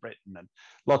stuff from Britain, and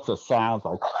lots of sounds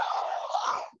like,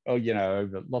 oh, you know,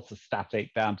 lots of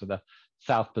static down to the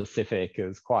South Pacific. It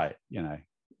was quite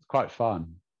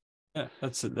fun. Yeah,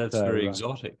 that's very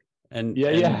exotic. And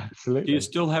yeah, absolutely. Do you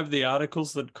still have the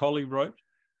articles that Collie wrote?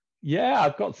 Yeah,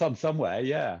 I've got some somewhere.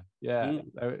 Yeah.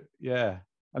 And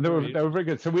they were very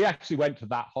good. So we actually went to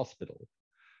that hospital,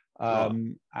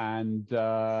 and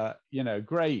you know,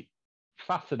 great,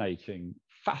 fascinating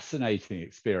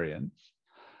experience.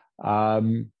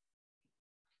 And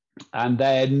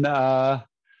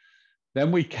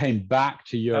then we came back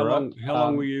to Europe. How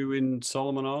long were you in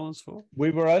Solomon Islands for? We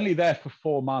were only there for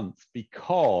 4 months,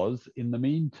 because in the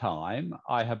meantime,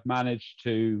 I had managed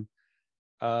to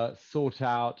sort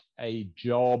out a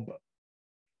job,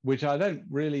 which I don't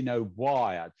really know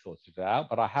why I'd sorted it out,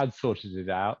 but I had sorted it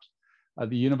out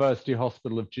at the University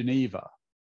Hospital of Geneva.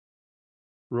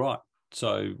 Right.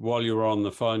 So while you were on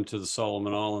the phone to the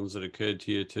Solomon Islands, it occurred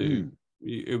to you to...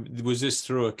 was this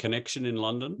through a connection in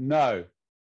London? No.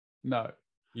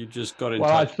 You just got in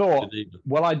touch with Geneva.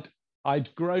 Well,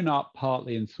 I'd grown up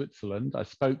partly in Switzerland. I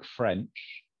spoke French.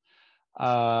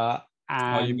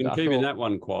 And you've been keeping that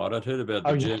one quiet. I'd heard about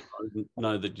the German. I didn't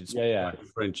know that you'd spoke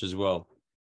French as well.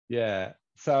 Yeah.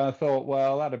 So I thought,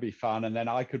 well, that'd be fun. And then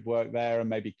I could work there, and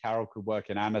maybe Carol could work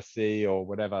in Annecy or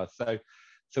whatever. So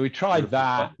we tried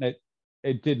that. And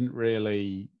it didn't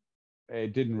really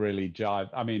jive.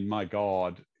 I mean, my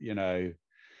God, you know,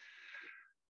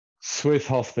 Swiss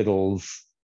hospitals.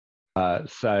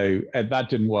 So that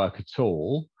didn't work at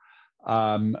all.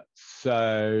 And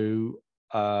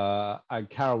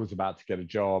Carol was about to get a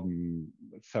job, and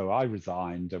so I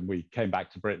resigned, and we came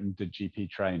back to Britain, did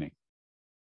GP training.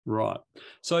 Right.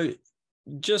 So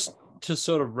just to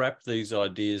sort of wrap these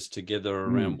ideas together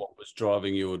around what was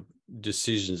driving your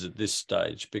decisions at this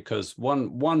stage, because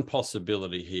one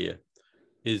possibility here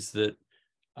is that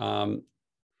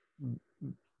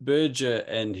Berger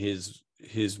and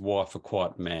his wife are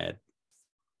quite mad.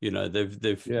 You know,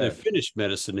 they've finished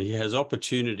medicine. He has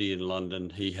opportunity in London.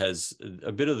 He has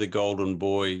a bit of the golden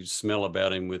boy smell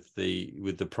about him with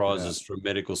the prizes from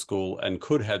medical school, and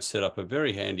could have set up a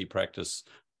very handy practice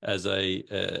as a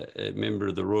member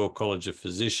of the Royal College of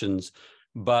Physicians,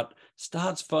 but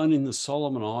starts phoning the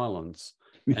Solomon Islands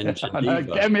and Geneva.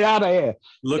 Get me out of here.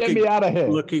 Get me out of here.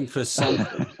 Looking for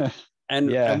something.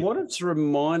 And what it's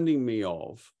reminding me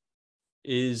of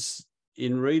is,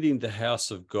 in reading The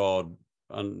House of God,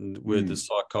 with the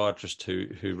psychiatrist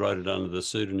who wrote it under the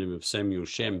pseudonym of Samuel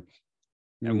Shem.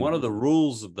 And one of the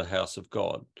rules of the House of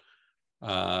God,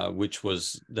 which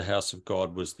was the House of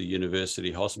God was the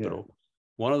university hospital.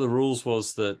 One of the rules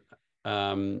was that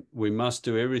we must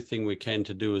do everything we can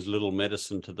to do as little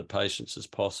medicine to the patients as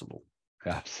possible.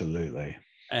 Absolutely.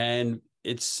 And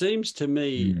it seems to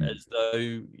me as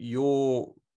though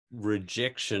your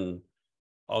rejection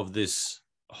of this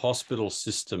hospital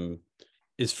system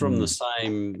is from the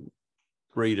same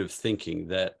breed of thinking,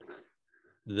 that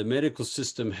the medical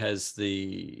system has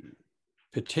the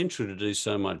potential to do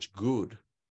so much good.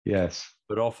 Yes.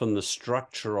 But often the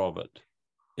structure of it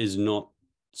is not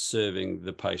serving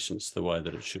the patients the way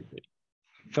that it should be.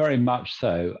 Very much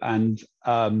so. And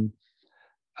I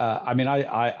mean,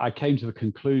 I came to the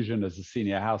conclusion as a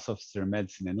senior house officer in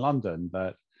medicine in London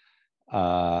that,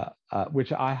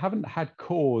 which I haven't had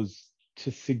cause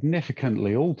to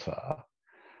significantly alter,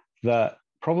 that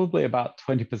probably about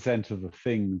 20% of the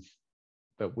things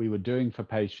that we were doing for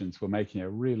patients were making a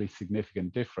really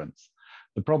significant difference.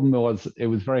 The problem was it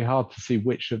was very hard to see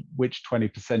which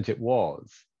 20% it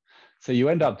was. So you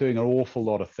end up doing an awful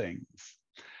lot of things.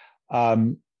 I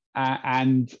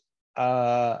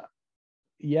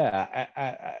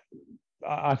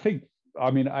think,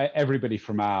 I mean, everybody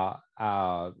from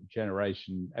our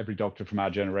generation, every doctor from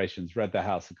our generation's read The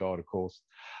House of God, of course.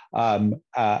 And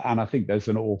I think there's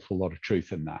an awful lot of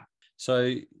truth in that.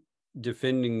 So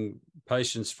defending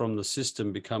patients from the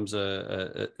system becomes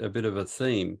a bit of a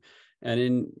theme.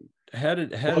 And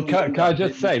can I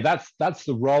just say that's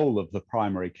the role of the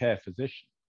primary care physician?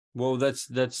 Well, that's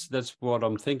what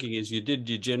I'm thinking. Is you did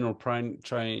your general practice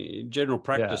training,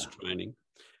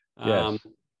 yes.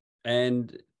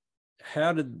 And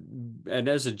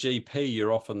as a GP,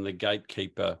 you're often the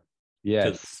gatekeeper,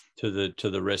 yes, to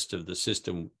the rest of the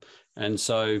system, and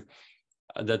so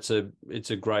it's a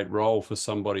great role for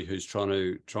somebody who's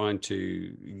trying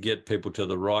to get people to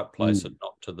the right place and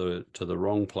not to the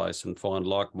wrong place, and find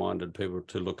like-minded people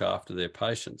to look after their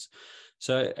patients.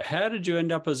 So how did you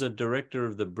end up as a director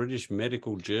of the British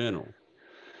Medical Journal?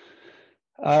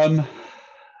 They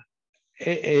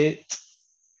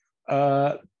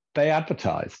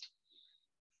advertised,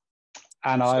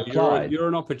 and I applied. You're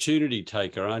an opportunity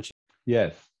taker, aren't you?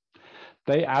 Yes,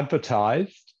 they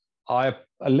advertised. I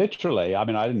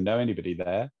didn't know anybody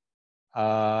there.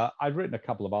 I'd written a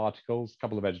couple of articles, a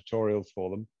couple of editorials for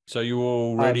them. So you were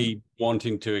already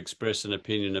wanting to express an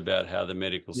opinion about how the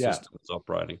medical system is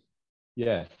operating.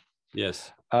 Yeah.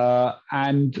 Yes. I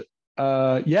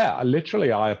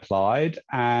applied,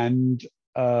 and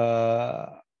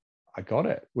I got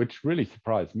it, which really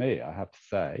surprised me, I have to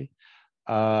say.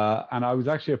 And I was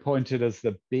actually appointed as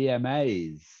the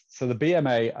BMAs. So the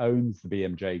BMA owns the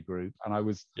BMJ group, and I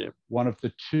was one of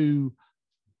the 2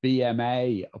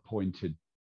 BMA appointed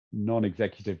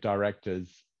non-executive directors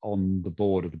on the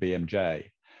board of the BMJ,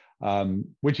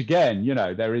 which again,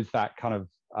 there is that kind of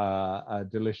a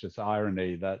delicious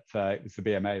irony that it was the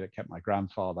BMA that kept my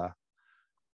grandfather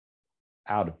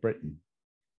out of Britain.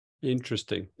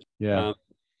 Interesting. Yeah.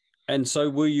 And so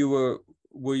were you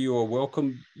a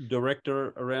welcome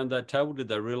director around that table? Did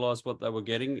they realize what they were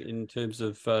getting in terms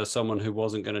of someone who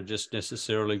wasn't going to just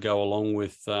necessarily go along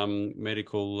with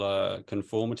medical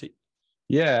conformity?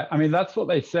 Yeah, I mean, that's what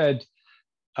they said.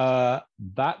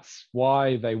 That's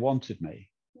why they wanted me,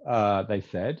 they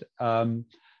said.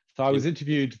 So I was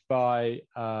interviewed by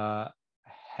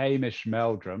Hamish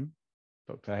Meldrum,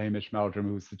 Dr. Hamish Meldrum,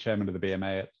 who was the chairman of the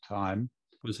BMA at the time.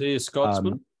 Was he a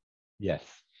Scotsman? Yes.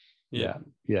 Yeah.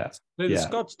 The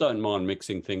Scots don't mind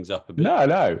mixing things up a bit.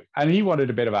 No. And he wanted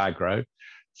a bit of aggro.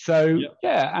 So,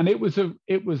 and it was a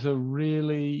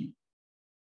really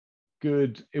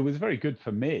good, it was very good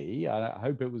for me. I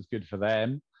hope it was good for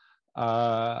them.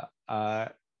 Sort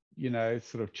of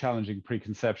challenging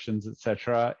preconceptions,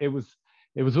 etc. It was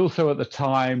also at the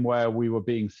time where we were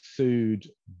being sued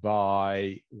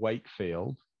by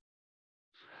Wakefield.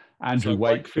 Andrew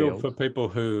Wakefield. For people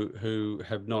who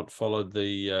have not followed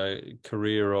the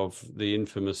career of the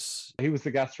infamous... He was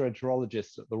the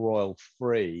gastroenterologist at the Royal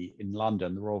Free in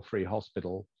London, the Royal Free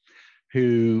Hospital,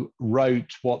 who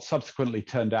wrote what subsequently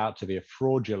turned out to be a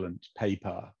fraudulent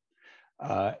paper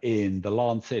in The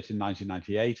Lancet in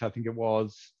 1998, I think it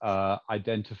was,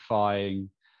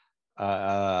 identifying,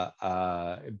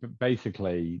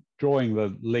 basically drawing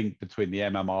the link between the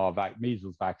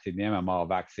measles vaccine, the MMR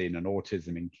vaccine, and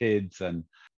autism in kids. And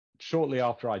shortly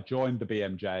after I joined the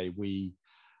BMJ, we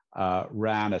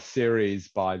ran a series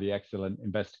by the excellent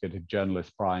investigative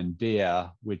journalist Brian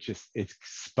Deere, which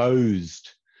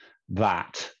exposed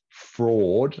that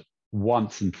fraud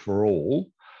once and for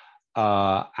all,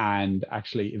 and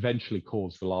actually eventually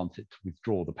caused the Lancet to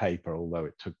withdraw the paper, although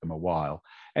it took them a while.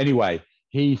 Anyway,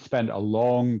 he spent a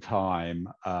long time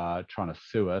trying to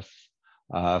sue us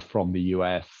from the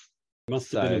US.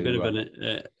 Must have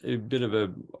been a bit of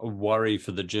a worry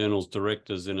for the journal's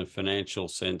directors in a financial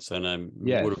sense, and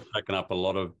would have taken up a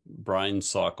lot of brain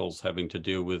cycles having to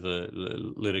deal with a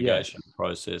litigation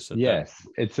process.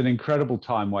 It's an incredible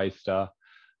time waster.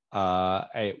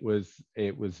 It was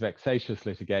vexatious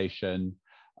litigation.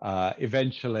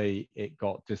 Eventually, it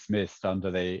got dismissed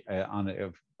under the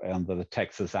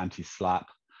Texas anti-SLAPP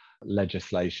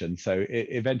legislation. So it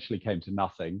eventually came to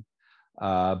nothing.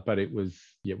 But it was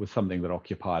something that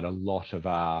occupied a lot of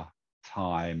our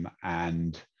time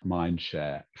and mind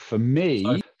share for me.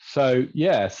 That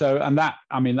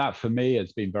for me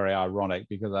has been very ironic,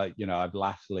 because I've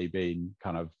latterly been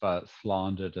kind of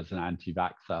slandered as an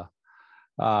anti-vaxxer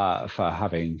for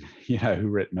having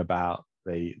written about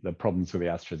the problems with the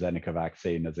AstraZeneca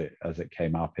vaccine as it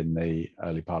came up in the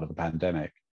early part of the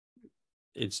pandemic.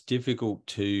 It's difficult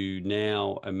to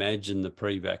now imagine the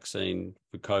pre-vaccine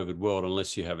for COVID world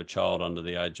unless you have a child under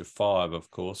the age of 5, of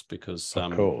course, because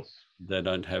they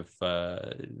don't have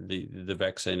the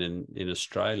vaccine in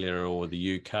Australia or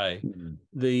the UK.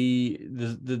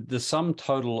 Mm-hmm. The sum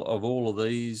total of all of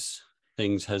these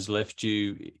things has left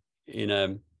you in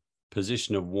a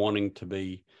position of wanting to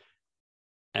be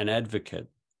an advocate,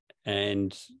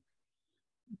 and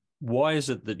Why is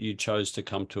it that you chose to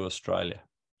come to Australia?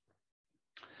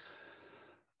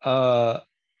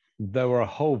 There were a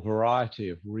whole variety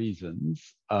of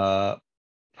reasons.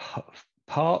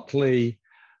 Partly,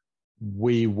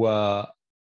 we were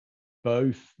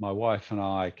both, my wife and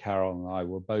I, Carol and I,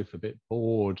 were both a bit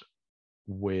bored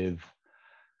with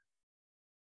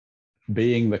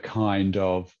being the kind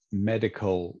of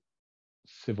medical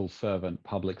civil servant,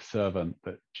 public servant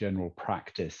that general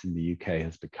practice in the UK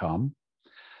has become.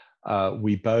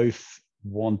 We both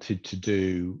wanted to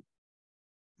do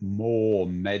more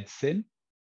medicine.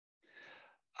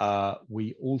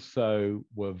 We also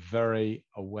were very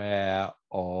aware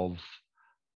of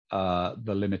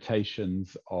the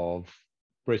limitations of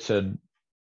Britain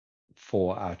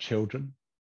for our children.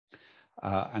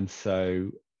 And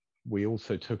so we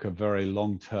also took a very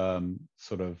long-term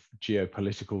sort of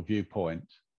geopolitical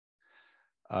viewpoint,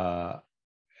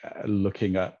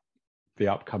 looking at the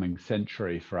upcoming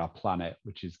century for our planet,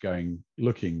 which is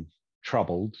looking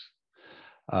troubled.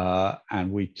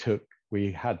 And we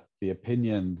had the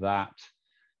opinion that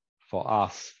for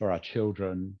us, for our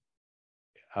children,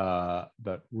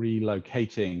 that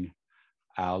relocating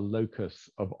our locus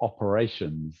of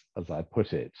operations, as I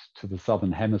put it, to the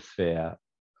Southern Hemisphere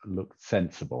looked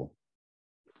sensible.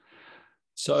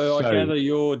 So I gather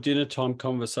your dinner time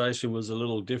conversation was a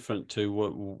little different to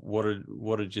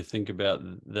what did you think about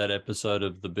that episode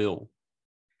of The Bill?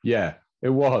 Yeah, it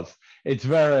was. It's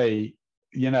very,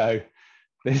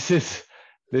 this is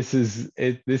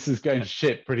going to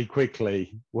ship pretty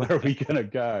quickly. Where are we going to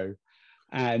go?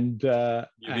 And you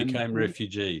became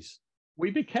refugees. We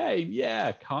became,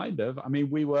 yeah, kind of. I mean,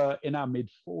 we were in our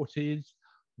mid-40s.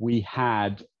 We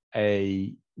had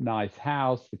a nice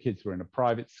house. The kids were in a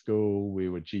private school. We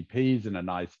were GPs in a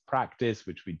nice practice,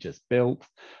 which we just built,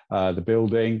 the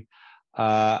building.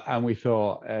 And we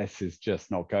thought, this is just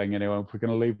not going anywhere. If we're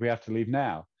going to leave, we have to leave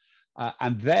now.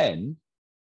 And then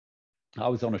I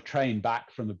was on a train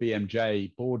back from the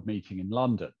BMJ board meeting in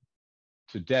London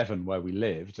to Devon, where we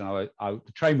lived. And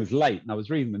the train was late, and I was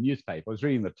reading the newspaper. I was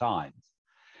reading the Times.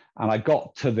 And I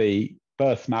got to the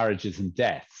births, marriages, and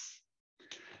deaths.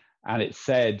 And it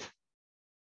said,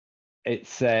 and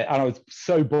I was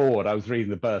so bored, I was reading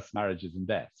the births, marriages, and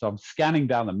deaths. So I'm scanning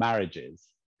down the marriages,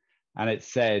 and it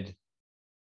said,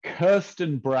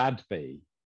 Kirsten Bradby,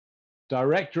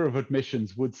 Director of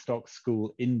Admissions, Woodstock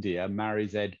School, India,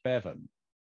 marries Ed Bevan.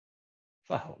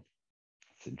 Oh,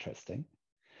 that's interesting.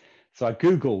 So I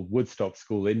Googled Woodstock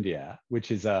School, India, which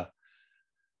is a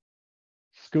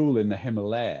school in the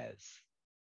Himalayas.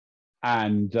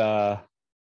 And oh,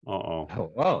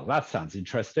 that sounds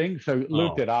interesting. So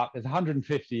looked it up. It's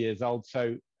 150 years old.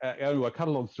 So anyway, cut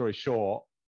a long story short,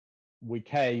 we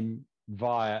came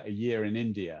via a year in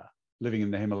India, living in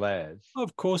the Himalayas.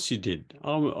 Of course you did.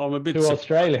 I'm a bit to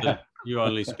Australia. You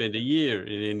only spent a year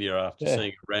in India after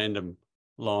seeing a random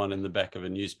line in the back of a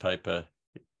newspaper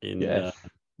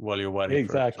while you're waiting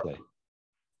exactly. for a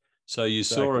So you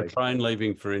saw a train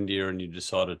leaving for India and you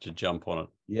decided to jump on it.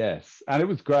 Yes, and it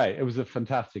was great. It was a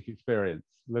fantastic experience,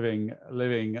 living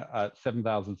at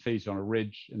 7,000 feet on a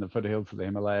ridge in the foothills of the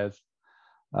Himalayas,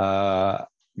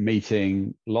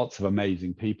 meeting lots of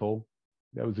amazing people.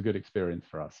 That was a good experience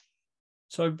for us.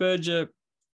 So Berger,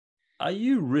 are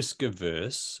you risk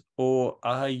averse, or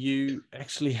are you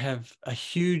actually have a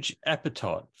huge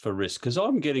appetite for risk? Because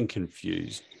I'm getting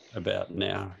confused about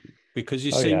now, because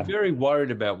you seem very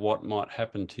worried about what might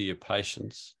happen to your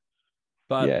patients.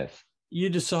 But you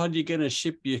decide you're going to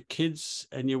ship your kids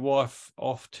and your wife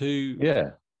off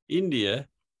to India,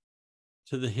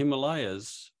 to the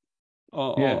Himalayas,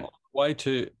 on the way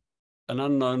to an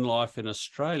unknown life in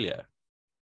Australia.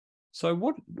 So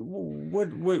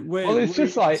where it's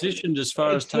just like positioned as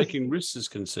far as taking risks is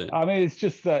concerned? I mean, it's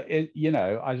just that you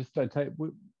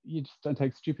just don't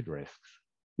take stupid risks.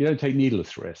 You don't take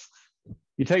needless risks.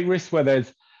 You take risks where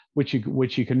which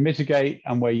you can mitigate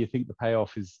and where you think the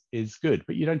payoff is good,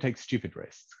 but you don't take stupid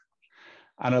risks.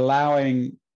 And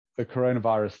allowing the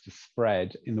coronavirus to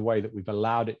spread in the way that we've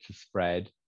allowed it to spread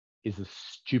is a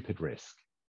stupid risk.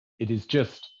 It's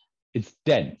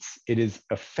dense. It is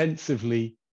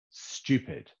offensively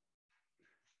stupid.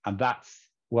 And that's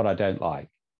what I don't like.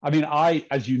 I mean,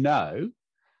 as you know,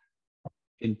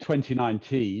 in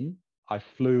 2019, I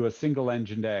flew a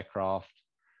single-engined aircraft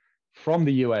from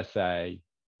the USA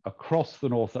across the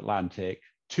North Atlantic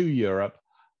to Europe,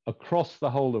 across the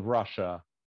whole of Russia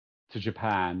to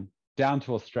Japan, down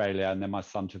to Australia, and then my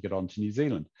son took it on to New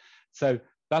Zealand. So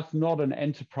that's not an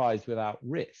enterprise without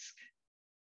risk.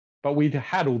 But we'd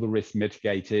had all the risk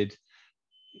mitigated.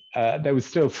 There was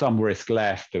still some risk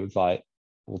left. It was like,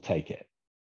 we'll take it.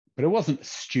 But it wasn't a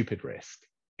stupid risk.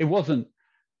 it wasn't,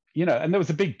 and there was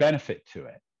a big benefit to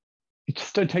it. You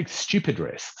just don't take stupid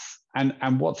risks.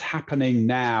 And what's happening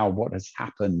now, what has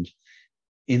happened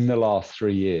in the last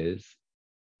 3 years,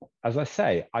 as I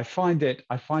say, I find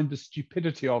the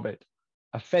stupidity of it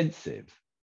offensive.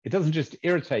 It doesn't just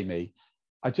irritate me.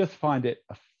 I just find it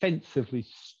offensively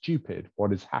stupid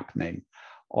what is happening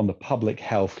on the public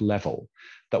health level,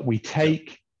 that we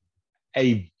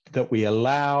that we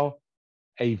allow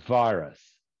a virus,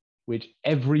 which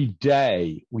every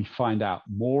day we find out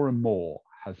more and more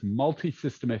has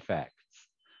multi-system effects,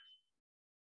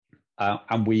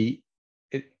 and we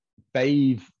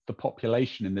bathe the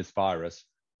population in this virus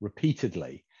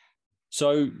repeatedly.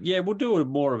 So, yeah, we'll do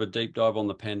more of a deep dive on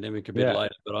the pandemic a bit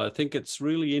later, but I think it's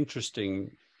really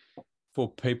interesting for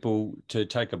people to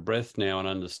take a breath now and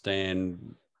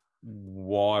understand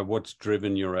what's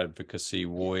driven your advocacy,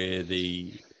 where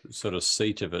the sort of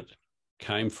seat of it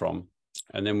came from.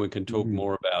 And then we can talk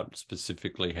more about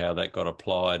specifically how that got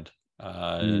applied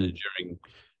during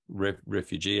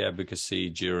refugee advocacy,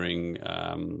 during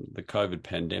the COVID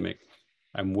pandemic,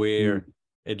 and where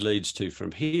it leads to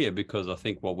from here, because I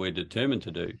think what we're determined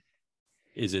to do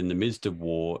is, in the midst of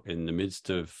war, in the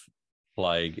midst of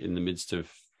plague, in the midst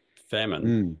of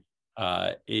famine,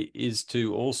 is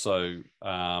to also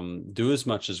do as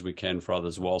much as we can for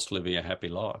others whilst living a happy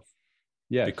life.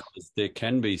 Yeah, because there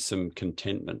can be some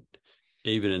contentment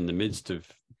even in the midst of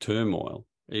turmoil,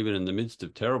 even in the midst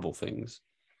of terrible things.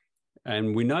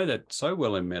 And we know that so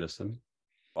well in medicine.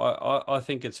 I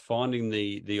think it's finding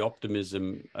the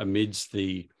optimism amidst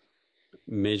the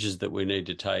measures that we need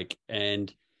to take,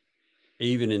 and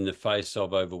even in the face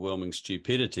of overwhelming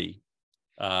stupidity,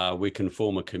 we can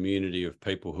form a community of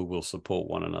people who will support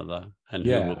one another and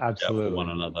who will absolutely one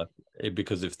another.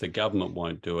 Because if the government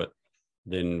won't do it,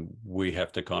 then we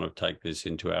have to kind of take this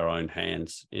into our own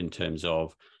hands in terms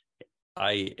of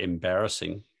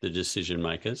embarrassing the decision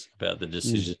makers about the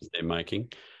decisions they're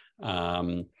making,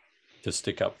 to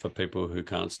stick up for people who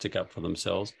can't stick up for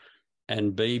themselves,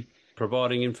 and B,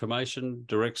 providing information,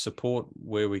 direct support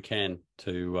where we can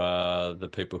to the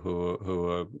people who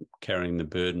are carrying the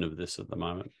burden of this at the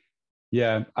moment.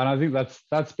 Yeah, and I think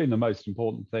that's been the most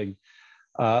important thing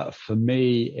for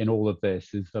me in all of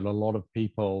this, is that a lot of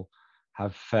people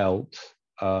have felt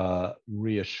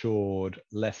reassured,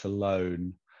 less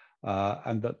alone,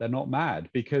 and that they're not mad,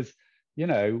 because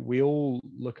we all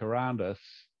look around us,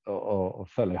 or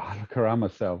certainly I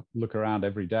look around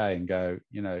every day and go,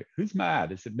 who's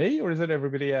mad? Is it me or is it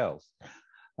everybody else?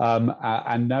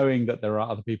 And knowing that there are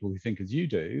other people who think as you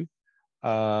do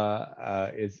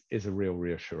is a real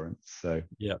reassurance. So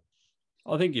yeah,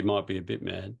 I think you might be a bit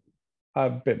mad. A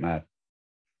bit mad.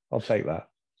 I'll take that.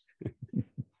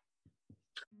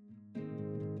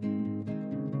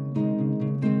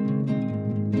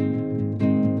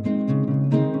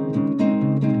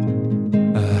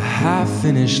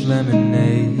 Half-finished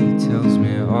lemonade tells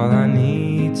me all I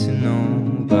need to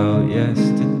know about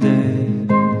yesterday.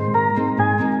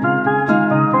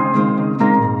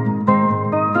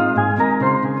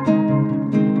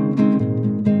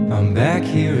 I'm back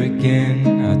here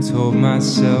again. I told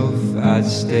myself I'd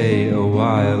stay a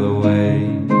while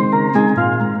away.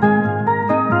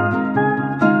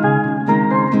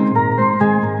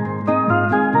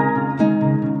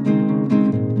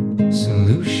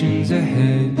 Solutions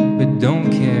ahead, but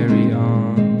don't carry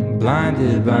on.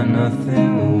 Blinded by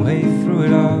nothing, the way through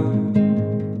it all.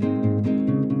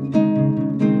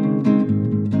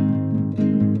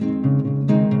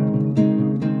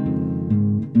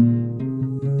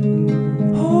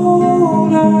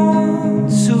 Hold on,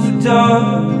 too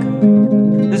dark.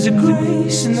 There's a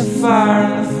grace in the fire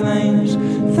and the flames.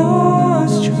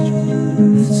 Thoughts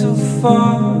drift too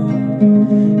far.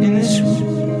 In this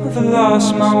room I've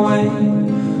lost my way.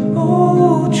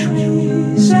 Old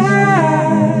trees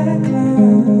I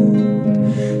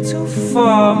climbed too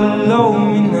far below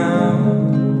me now.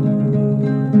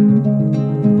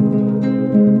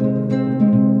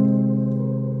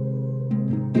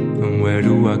 And where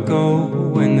do I go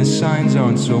when the signs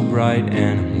aren't so bright,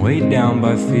 and I'm weighed down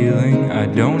by feeling I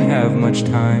don't have much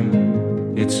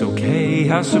time? It's okay,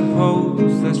 I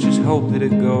suppose, let's just hope that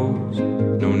it goes.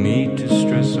 No need to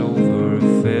stress over a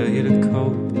failure to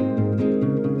cope.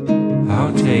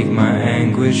 I'll take my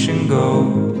anguish and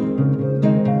go.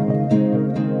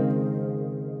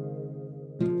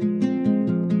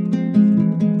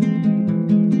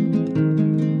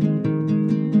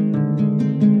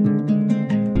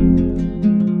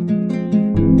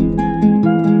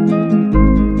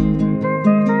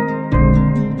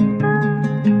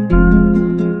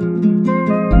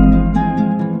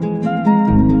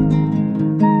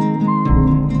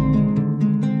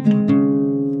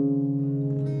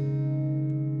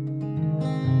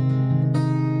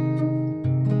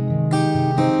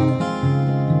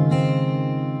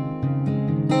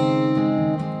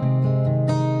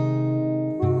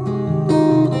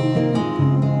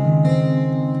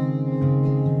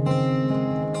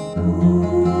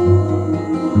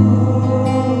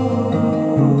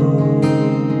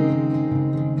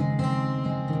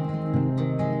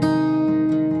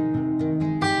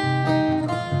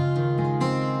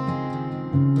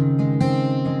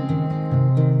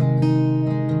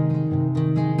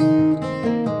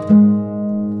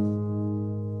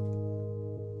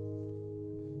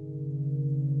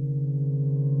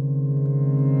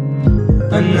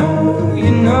 I know, you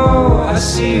know, I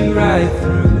see right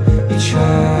through. You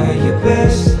try your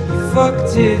best, you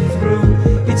fucked it through.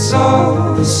 It's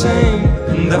all the same,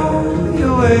 and all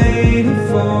you're waiting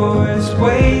for is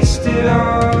wasted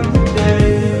on the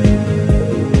day.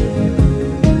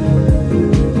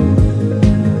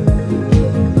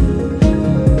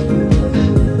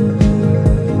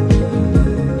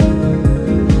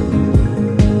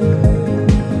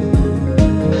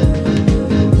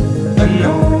 I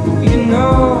know, you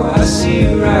know, I see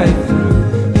right through.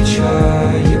 You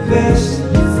try your best,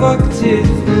 you fucked it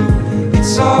through.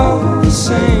 It's all the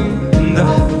same, and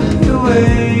all you're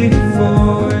waiting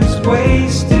for is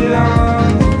wasted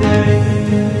on the day.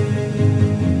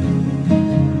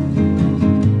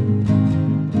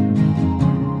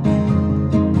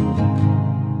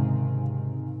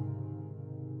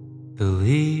 The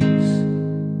leaves,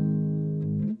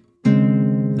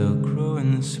 they'll grow in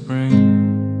the spring,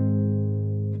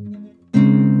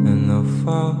 and they'll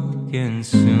fall again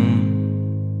soon.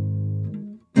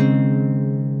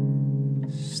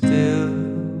 Still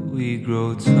we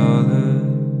grow tall.